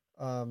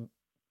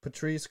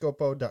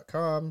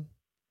 PatriceScopo.com.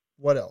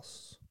 What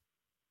else?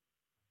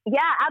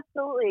 Yeah,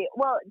 absolutely.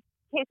 Well,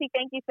 Casey,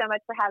 thank you so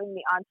much for having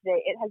me on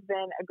today. It has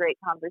been a great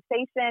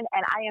conversation,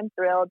 and I am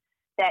thrilled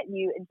that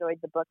you enjoyed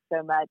the book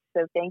so much.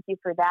 So thank you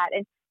for that.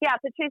 And yeah,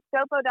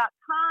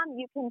 PatriceScopo.com.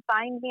 You can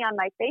find me on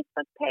my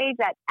Facebook page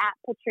at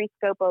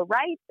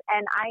PatriceScopoWrites,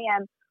 and I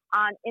am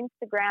on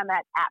Instagram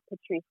at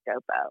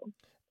PatriceScopo.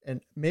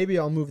 And maybe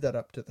I'll move that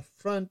up to the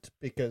front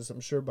because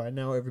I'm sure by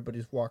now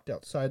everybody's walked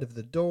outside of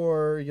the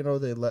door. You know,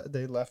 they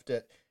left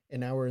it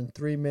an hour and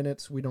 3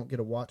 minutes. We don't get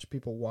to watch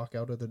people walk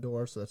out of the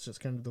door, so that's just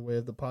kind of the way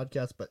of the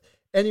podcast. But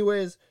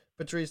anyways,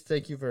 Patrice,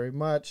 thank you very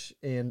much,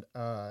 and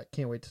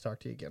can't wait to talk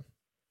to you again.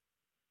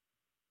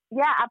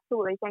 Yeah,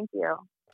 absolutely. Thank you.